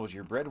that Nolan was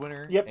your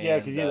breadwinner. yeah,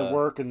 and, because he had to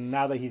work, and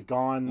now that he's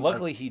gone...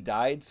 Luckily, he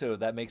died, so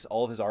that makes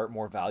all of his art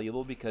more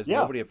valuable because Yeah.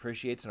 nobody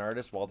appreciates an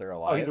artist while they're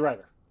alive. Oh, he's a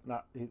writer.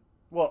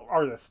 Well,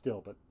 artist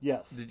still, but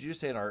yes. Did you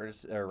say an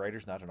artist or a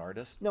writer's not an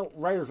artist? No,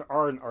 writers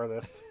are an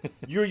artist.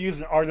 You're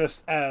using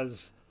artist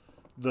as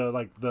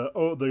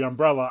the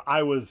umbrella.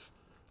 I was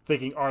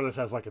thinking artist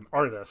as like an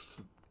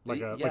artist,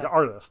 like an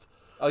artist.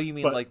 Oh, you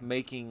mean But- like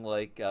making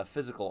like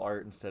physical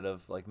art instead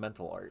of like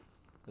mental art?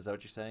 Is that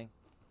what you're saying?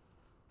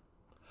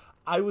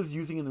 I was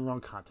using it in the wrong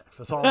context.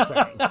 That's all I'm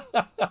saying.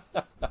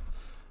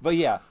 But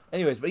yeah.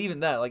 Anyways, but even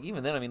then,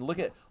 I mean, look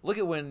at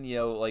when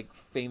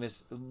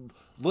famous.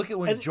 Look at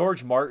when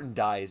George Martin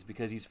dies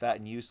because he's fat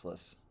and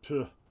useless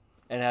Phew.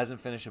 and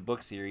hasn't finished a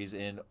book series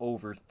in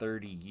over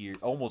 30 years,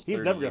 almost. He's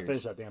 30 never years. gonna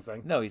finish that damn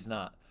thing. No, he's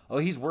not. Oh,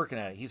 he's working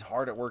at it. He's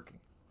hard at working.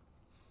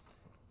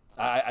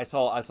 I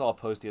saw a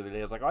post the other day.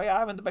 I was like, oh yeah,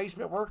 I'm in the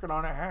basement working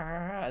on it,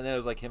 and then it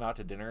was like him out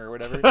to dinner or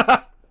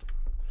whatever.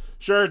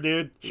 Sure,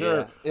 dude.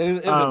 Sure. Yeah.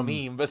 It was a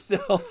meme, but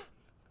still.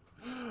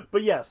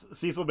 But yes,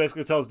 Cecil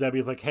basically tells Debbie,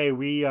 he's like, hey,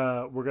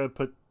 we're gonna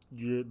put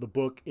the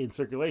book in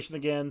circulation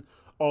again.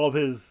 All of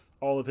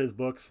his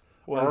books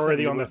are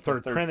already on the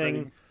third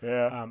printing.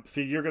 Yeah. So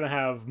you're gonna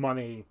have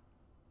money,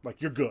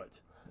 like you're good.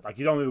 Like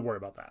you don't need to worry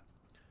about that.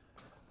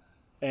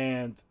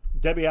 And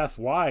Debbie asks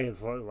why.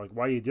 It's like,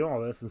 why are you doing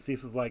all this? And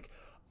Cecil's like,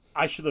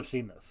 I should have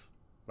seen this.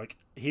 Like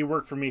he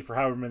worked for me for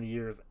however many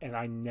years, and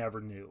I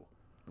never knew.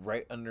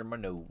 Right under my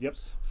nose. Yep.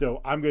 So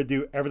I'm gonna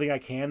do everything I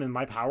can in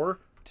my power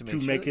to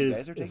make sure you it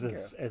guys are taken care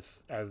of.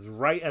 as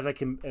right as I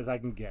can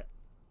get.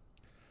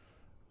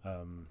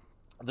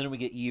 Then we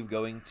get Eve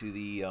going to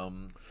the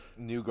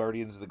new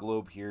Guardians of the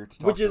Globe here to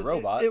talk Which to is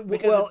Robot. it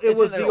because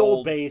was in the their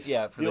old base,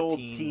 yeah, for the old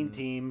teen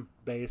team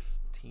base.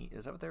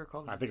 Is that what they were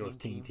called? I think it was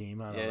Teen Team.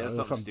 I don't Yeah, know. it was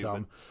something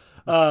stupid.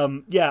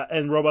 Dumb. Yeah,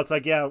 and Robot's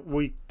like, yeah,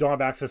 we don't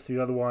have access to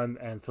the other one,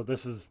 and so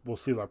we'll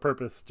seal our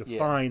purpose just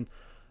fine.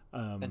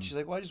 And she's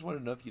like, well, I just wanted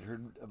to know if you'd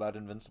heard about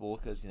Invincible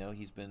because,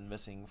 he's been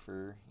missing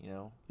for,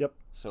 Yep.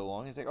 so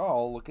long. He's like, oh,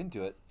 I'll look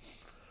into it.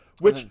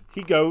 Which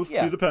he goes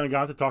Yeah. to the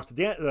Pentagon to talk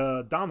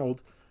to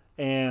Donald,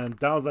 and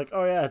Donald's like,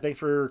 oh yeah, thanks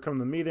for coming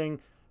to the meeting,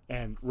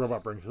 and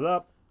Robot brings it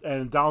up,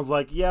 and Donald's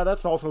like, yeah,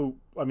 that's also,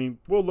 I mean,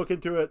 we'll look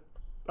into it.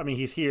 I mean,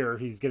 he's here,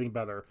 he's getting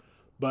better,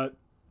 but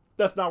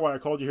that's not why I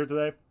called you here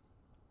today.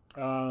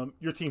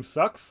 Your team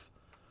sucks,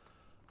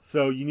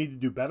 so you need to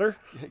do better.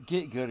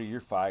 Get good or you're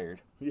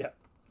fired. Yeah,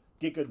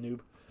 get good, noob.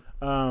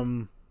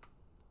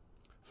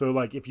 So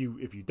like, if you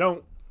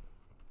don't,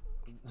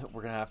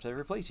 We're going to have to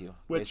replace you,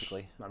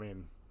 basically. I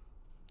mean,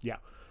 yeah.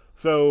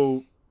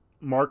 So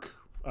Mark,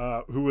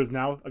 who is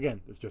now,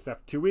 again, it's just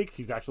after 2 weeks,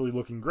 he's actually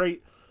looking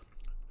great.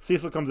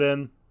 Cecil comes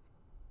in,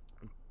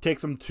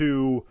 takes him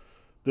to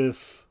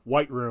this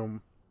white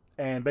room,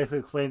 and basically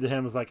explained to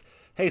him, is like,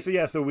 hey,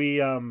 so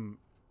we,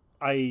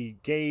 I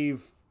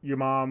gave your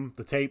mom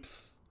the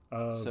tapes.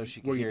 So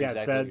she could what hear your dad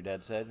exactly said. what your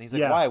dad said. And he's like,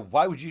 Yeah. why?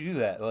 Why would you do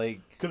that?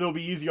 Like, Because it'll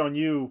be easy on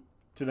you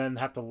to then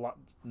have to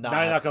now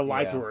you're not going to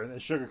lie to her and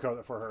sugarcoat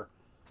it for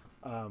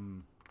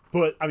her.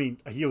 But, I mean,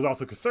 he was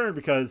also concerned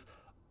because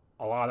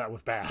a lot of that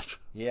was bad.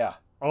 yeah.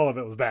 All of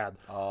it was bad.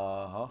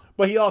 Uh-huh.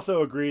 But he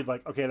also agreed,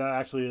 like, okay, that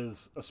actually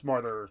is a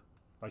smarter,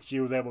 like, she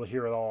was able to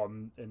hear it all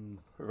and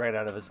Right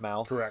out of his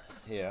mouth. correct.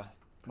 Yeah.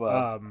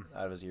 Well,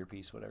 out of his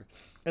earpiece, whatever.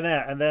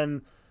 And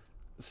then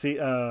see,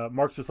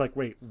 Mark's just like,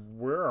 wait,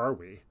 where are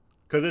we?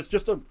 Because it's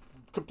just a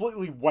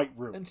completely white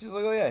room. And she's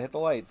like, oh yeah, hit the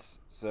lights.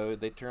 So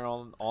they turn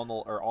on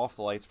or off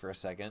the lights for a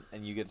second,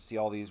 and you get to see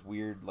all these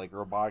weird like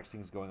robotics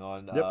things going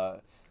on.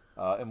 Yep.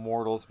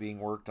 Immortals being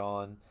worked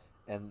on,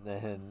 and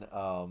then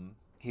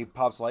he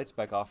pops lights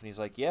back off, and he's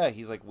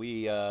like,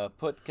 we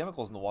put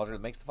chemicals in the water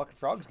that makes the fucking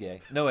frogs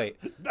gay. No wait,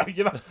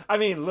 I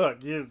mean,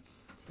 look,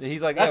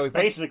 he's like, that's we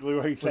basically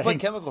what he's put saying.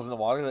 chemicals in the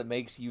water that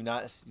makes you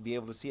not be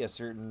able to see a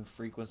certain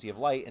frequency of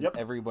light, and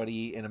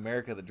everybody in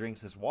America that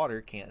drinks this water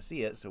can't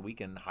see it, so we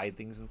can hide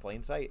things in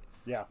plain sight.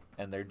 Yeah.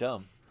 And they're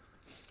dumb.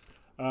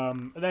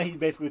 And then he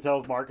basically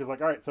tells Mark, is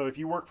like, all right, so if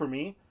you work for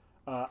me,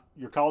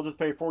 your college is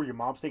paid for, your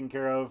mom's taken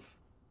care of,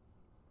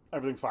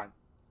 everything's fine.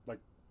 Like,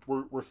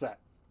 we're set.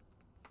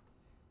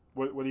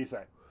 What do you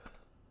say?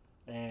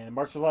 And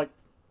Mark's just like,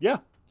 yeah,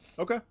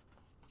 okay.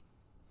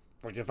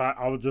 Like, if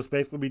I would just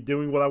basically be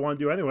doing what I want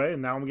to do anyway,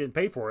 and now I'm getting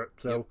paid for it,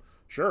 so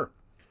sure.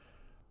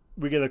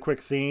 We get a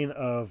quick scene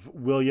of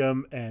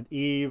William and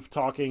Eve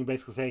talking,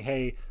 basically saying,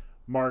 hey,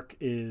 Mark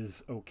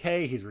is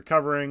okay, he's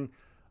recovering,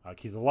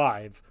 he's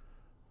alive.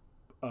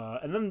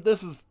 And then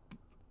this is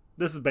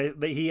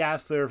he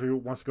asks her if he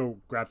wants to go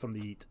grab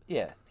something to eat.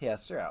 Yeah, he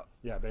asks her out.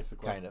 Yeah,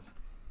 basically. Kind of.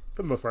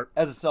 For the most part.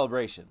 As a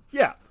celebration.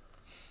 Yeah.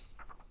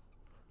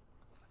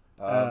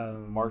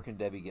 Mark and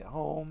Debbie get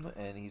home,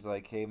 and he's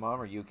like, hey, Mom,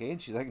 are you okay?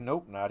 And she's like,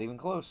 nope, not even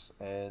close.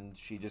 And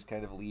she just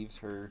kind of leaves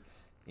her,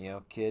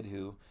 kid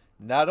who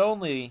not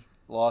only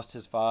lost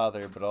his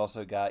father, but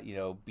also got,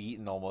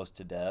 beaten almost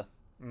to death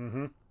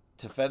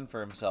to fend for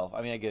himself.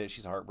 I mean, I get it.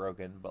 She's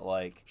heartbroken, but,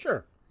 like...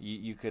 Sure.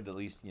 You could at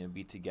least,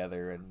 be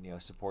together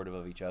and, supportive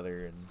of each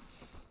other.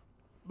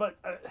 But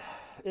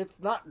it's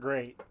not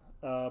great.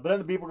 But then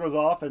the beeper goes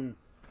off,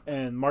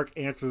 and Mark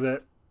answers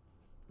it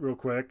real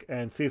quick,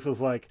 and Cecil's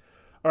like...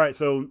 All right,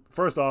 so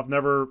first off,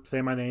 never say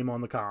my name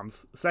on the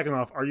comms. Second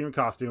off, are you in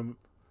costume?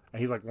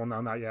 And he's like, well, no,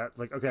 not yet. It's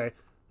like, okay.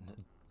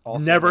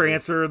 Also, never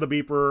answer the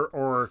beeper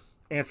or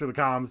answer the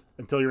comms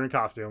until you're in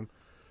costume.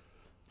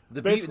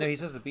 No, he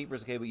says the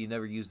beeper's okay, but you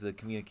never use the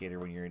communicator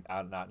when you're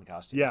not in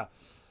costume. Yeah.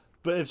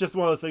 But it's just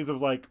one of those things of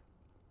like,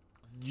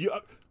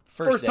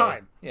 first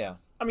time. Yeah.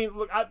 I mean,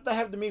 look, that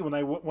happened to me when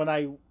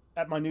I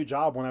at my new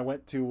job, when I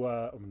went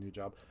to,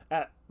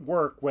 at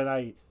work, when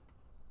I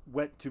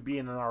went to be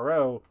in an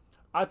RO,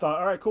 I thought,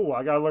 all right, cool.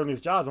 I got to learn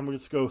these jobs. I'm going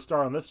to just go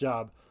start on this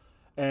job.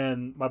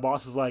 And my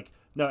boss is like,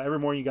 no, every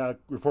morning you got to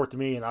report to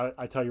me and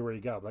I tell you where you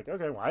go. I'm like,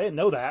 okay, well, I didn't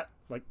know that.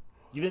 Like,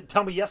 you didn't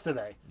tell me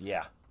yesterday.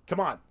 Yeah. Come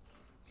on.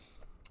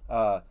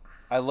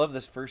 I love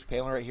this first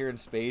panel right here in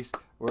space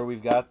where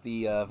we've got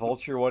the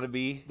Vulture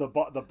wannabe. The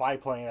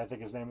biplane, I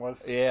think his name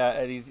was. Yeah,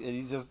 and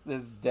he's just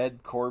this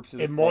dead corpse.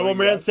 And Mortal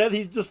Man said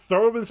he just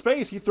threw him in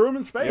space. He threw him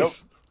in space. Yep.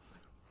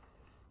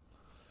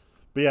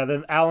 But yeah,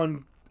 then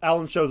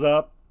Alan shows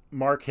up.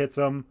 Mark hits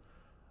him,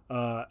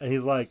 and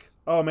he's like,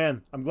 "Oh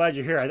man, I'm glad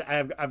you're here.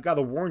 I've got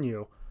to warn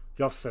you."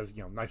 He also says,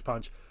 "Nice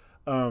punch."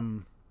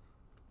 And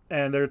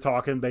they're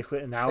talking basically,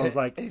 and Alan's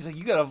like, and he's like,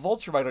 "You got a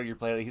vulture bite on your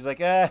planet." He's like,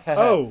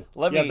 "Oh,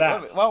 let me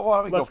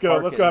let's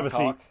go have a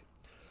seat."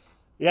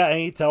 Yeah, and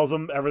he tells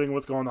him everything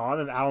what's going on,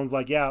 and Alan's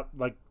like, "Yeah,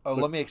 like."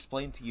 Let me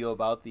explain to you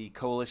about the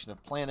coalition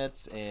of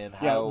planets and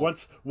how. Yeah,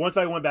 once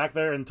I went back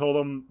there and told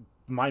them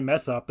my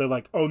mess up, they're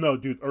like, "Oh no,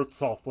 dude,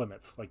 Earth's off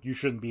limits. Like you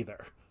shouldn't be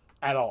there,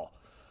 at all."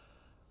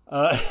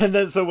 And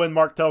then so when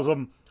Mark tells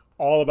him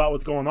all about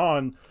what's going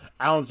on,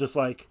 Alan's just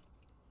like,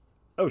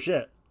 "Oh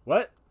shit,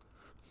 what?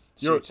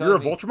 You're a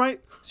Vultremite?"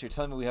 So you're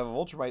telling me we have a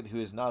Vultremite who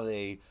is not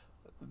a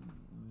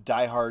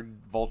diehard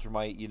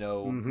Vultremite,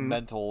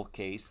 mental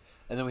case,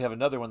 and then we have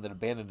another one that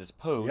abandoned his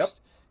post. Yep.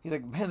 He's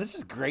like, man, this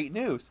is great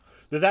news.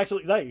 This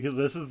actually,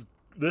 this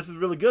is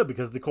really good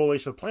because the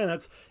Coalition of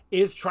Planets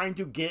is trying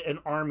to get an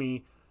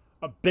army,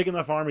 a big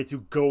enough army to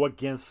go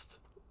against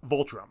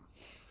Voltrum.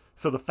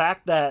 So the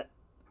fact that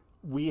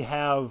we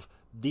have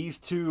these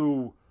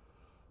two,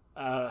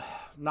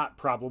 not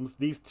problems,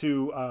 these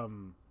two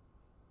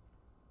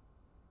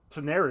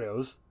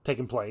scenarios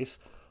taking place,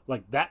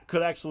 like that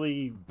could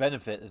actually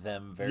benefit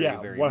them very,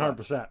 very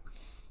 100%. Much.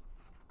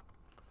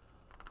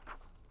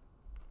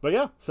 But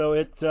yeah,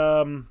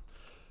 so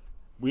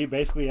we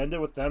basically ended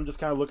with them just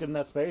kind of looking in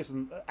that space,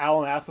 and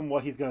Alan asks him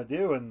what he's going to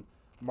do, and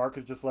Mark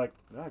is just like,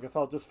 I guess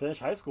I'll just finish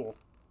high school.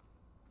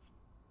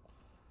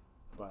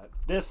 But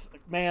this,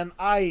 man,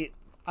 I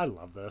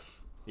love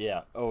this.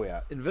 Yeah. Oh,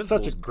 yeah.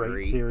 Invincible such a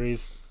great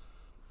series.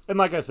 And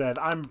like I said,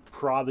 I'm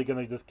probably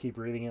going to just keep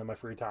reading it in my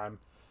free time.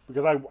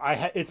 Because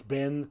it's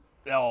been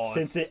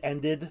since it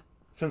ended,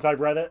 since I've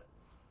read it.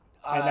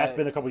 And that's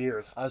been a couple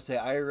years. I would say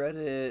I read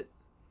it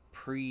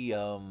pre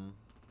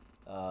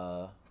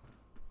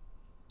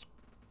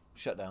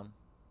shutdown.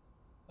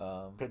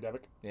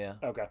 Pandemic? Yeah.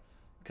 Okay.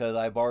 Because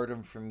I borrowed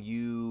them from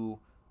you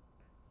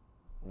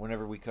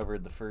whenever we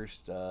covered the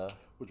first...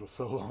 which was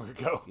so long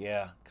ago.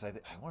 Yeah, because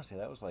I want to say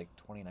that was like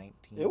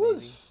 2019. It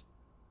was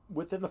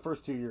within the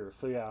first 2 years,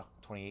 so yeah.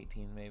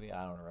 2018 maybe?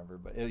 I don't remember.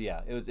 But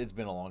it's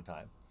been a long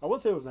time. I would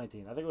say it was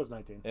 19. I think it was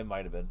 19. It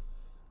might have been.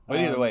 But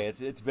either way,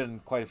 it's been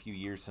quite a few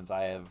years since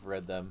I have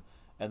read them,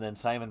 and then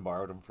Simon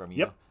borrowed them from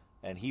you,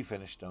 and he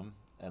finished them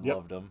and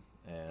loved them.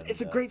 And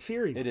it's a great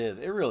series. It is.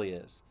 It really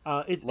is.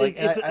 I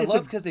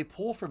love because they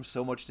pull from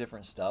so much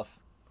different stuff.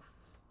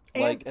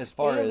 Like as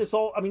far as it's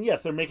all, I mean,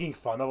 yes, they're making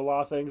fun of a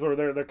lot of things, or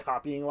they're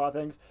copying a lot of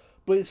things,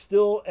 but it's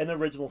still an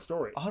original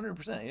story.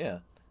 100%, yeah,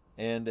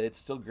 and it's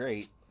still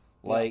great.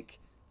 Like,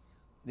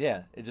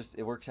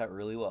 it works out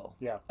really well.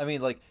 Yeah, I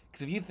mean, like,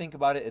 because if you think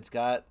about it, it's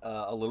got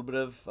a little bit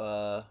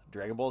of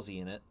Dragon Ball Z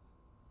in it.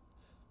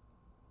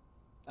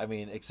 I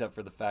mean, except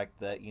for the fact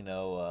that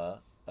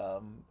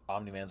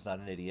Omni-Man's not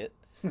an idiot.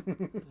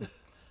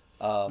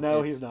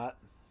 No, he's not.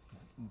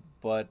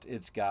 But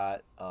it's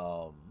got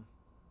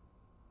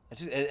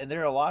and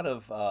there are a lot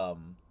of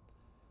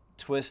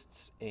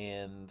twists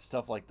and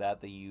stuff like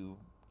that you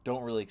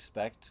don't really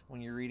expect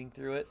when you're reading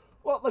through it.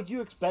 Well, like, you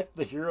expect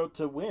the hero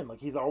to win.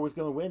 Like, he's always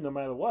going to win no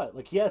matter what.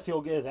 Like, yes,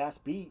 he'll get his ass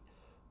beat,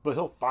 but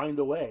he'll find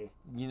a way.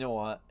 You know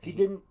what? He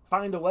didn't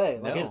find a way.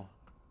 No.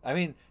 I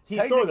mean, he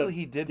technically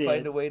he did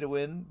find a way to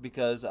win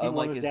because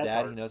unlike his dad,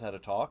 heart. he knows how to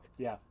talk.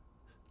 Yeah.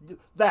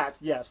 That,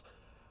 yes.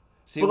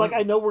 See, but, like,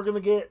 I know we're going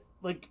to get,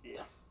 like,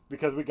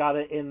 because we got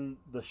it in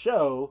the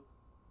show,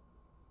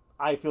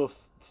 I feel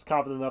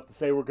confident enough to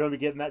say we're going to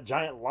be getting that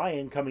giant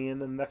lion coming in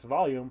the next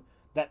volume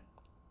that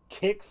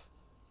kicks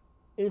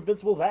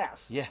Invincible's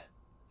ass. Yeah.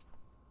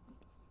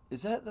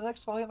 Is that the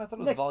next volume? I thought it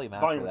was the volume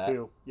after volume that.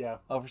 2, yeah.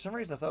 Oh, for some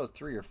reason I thought it was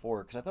 3 or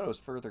 4 because I thought it was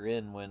further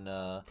in when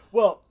so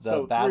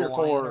Battle 3 or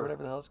 4 Lion or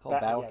whatever the hell it's called,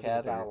 Battle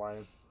Cat. Battle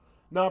Lion.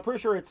 No, I'm pretty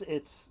sure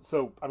it's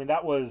so. I mean,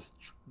 that was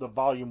the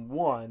volume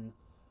 1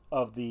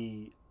 of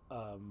the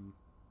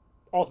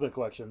Ultimate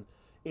Collection.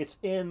 It's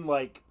in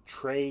like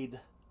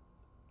trade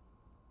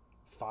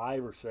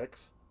 5 or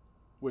 6,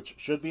 which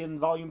should be in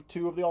volume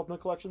 2 of the Ultimate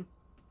Collection.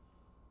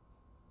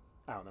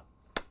 I don't know.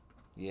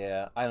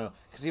 Yeah, I don't know.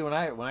 Because see, when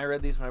I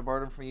read these, when I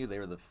borrowed them from you, they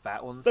were the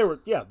fat ones. They were,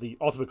 the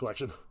Ultimate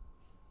Collection.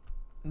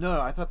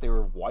 No, I thought they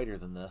were wider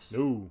than this.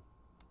 No,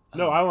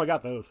 I only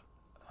got those.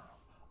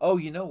 Oh,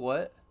 you know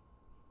what?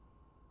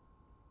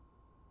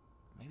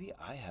 Maybe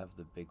I have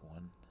the big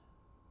one.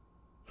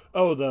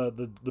 Oh,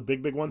 the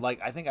big one?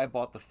 Like, I think I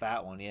bought the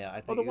fat one, yeah.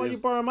 I think then why are you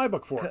borrowing my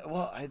book for?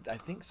 Well, I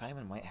think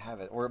Simon might have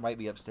it, or it might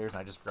be upstairs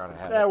and I just forgot I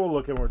have it. Yeah, we'll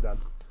look and we're done.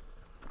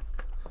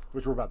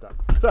 Which we're about done.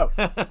 So...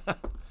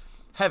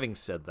 Having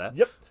said that.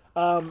 Yep.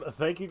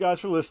 Thank you guys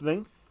for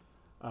listening.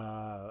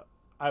 I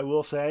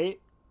will say,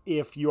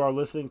 if you are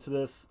listening to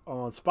this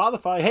on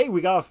Spotify, hey,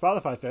 we got our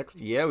Spotify fixed.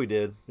 Yeah, we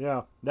did.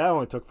 Yeah, that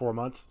only took 4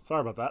 months.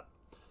 Sorry about that.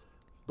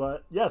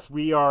 But yes,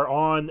 we are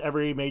on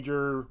every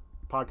major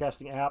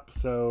podcasting app,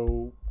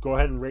 so go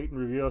ahead and rate and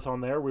review us on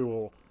there. We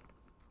will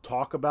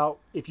talk about,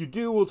 if you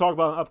do, we'll talk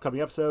about an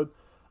upcoming episode.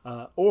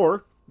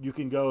 Or you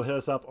can go hit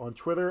us up on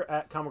Twitter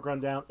at Comic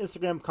Rundown,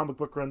 Instagram, Comic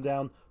Book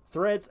Rundown,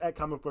 Threads at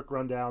Comic Book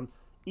Rundown.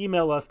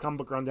 Email us,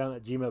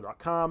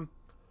 comicbookrundown@gmail.com.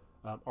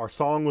 Our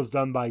song was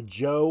done by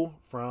Joe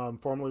from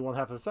formerly one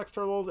half of the Sex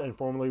Turtles and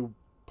formerly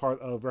part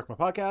of Wreck My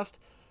Podcast.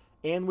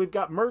 And we've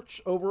got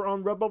merch over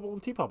on Redbubble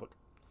and TeePublic.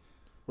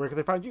 Where can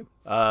they find you?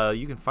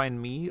 You can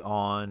find me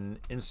on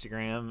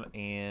Instagram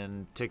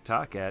and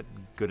TikTok at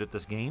Good at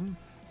This Game.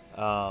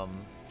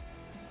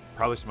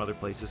 Probably some other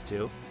places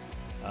too.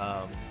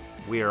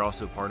 We are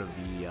also part of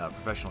the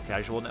Professional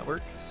Casual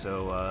Network,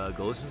 so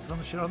go listen to some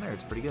of the shit on there.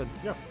 It's pretty good.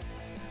 Yeah.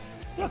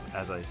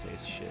 As I say,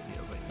 it's shit,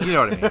 but you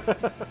know what I mean.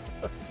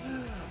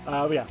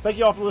 But yeah, thank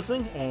you all for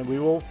listening, and we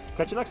will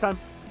catch you next time.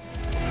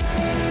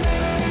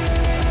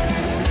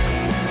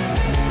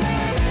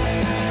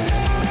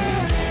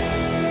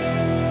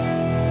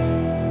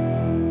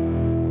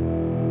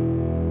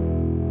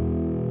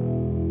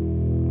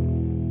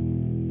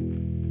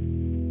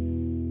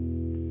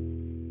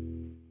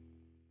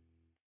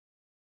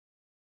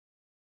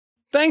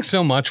 Thanks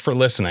so much for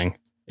listening.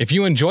 If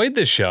you enjoyed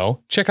this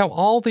show, check out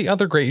all the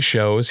other great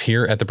shows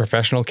here at the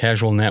Professional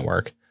Casual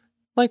Network.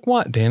 Like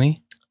what,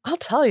 Danny? I'll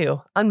tell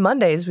you. On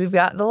Mondays, we've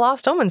got the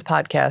Lost Omens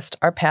podcast,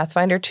 our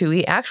Pathfinder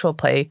 2e actual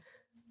play,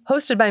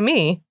 hosted by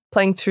me,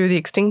 playing through the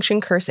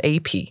Extinction Curse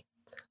AP.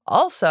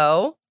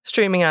 Also,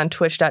 streaming on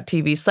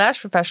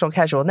twitch.tv/Professional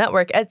Casual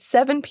Network at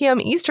 7 p.m.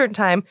 Eastern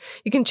Time,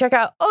 you can check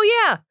out,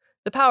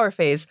 The Power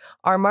Phase,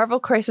 our Marvel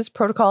Crisis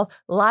Protocol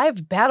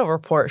live battle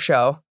report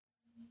show.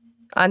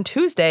 On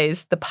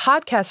Tuesdays, the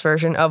podcast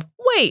version of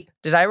Wait,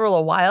 Did I Roll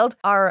a Wild?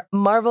 Our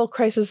Marvel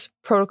Crisis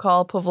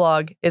Protocol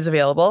vlog is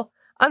available.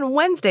 On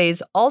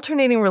Wednesdays,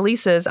 alternating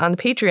releases on the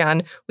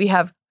Patreon, we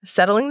have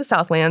Settling the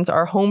Southlands,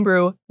 our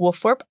homebrew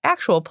Wolfthorpe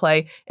actual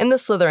play, and The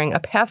Slithering, a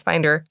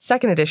Pathfinder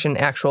 2nd edition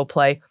actual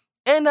play.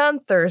 And on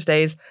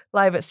Thursdays,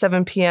 live at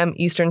 7 p.m.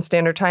 Eastern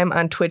Standard Time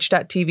on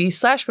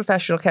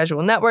twitch.tv/Professional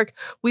Casual Network,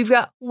 we've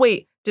got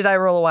Wait, Did I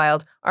Roll a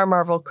Wild? Our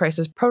Marvel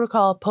Crisis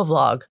Protocol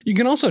vlog. You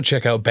can also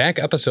check out back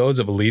episodes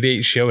of Elite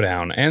 8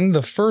 Showdown and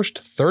the first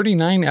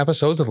 39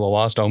 episodes of the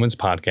Lost Omens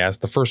podcast,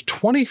 the first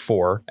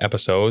 24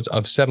 episodes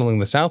of Settling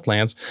the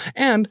Southlands,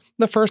 and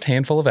the first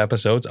handful of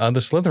episodes of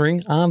The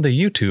Slithering on the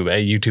YouTube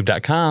at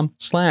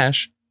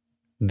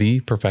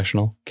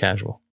youtube.com/TheProfessionalCasual.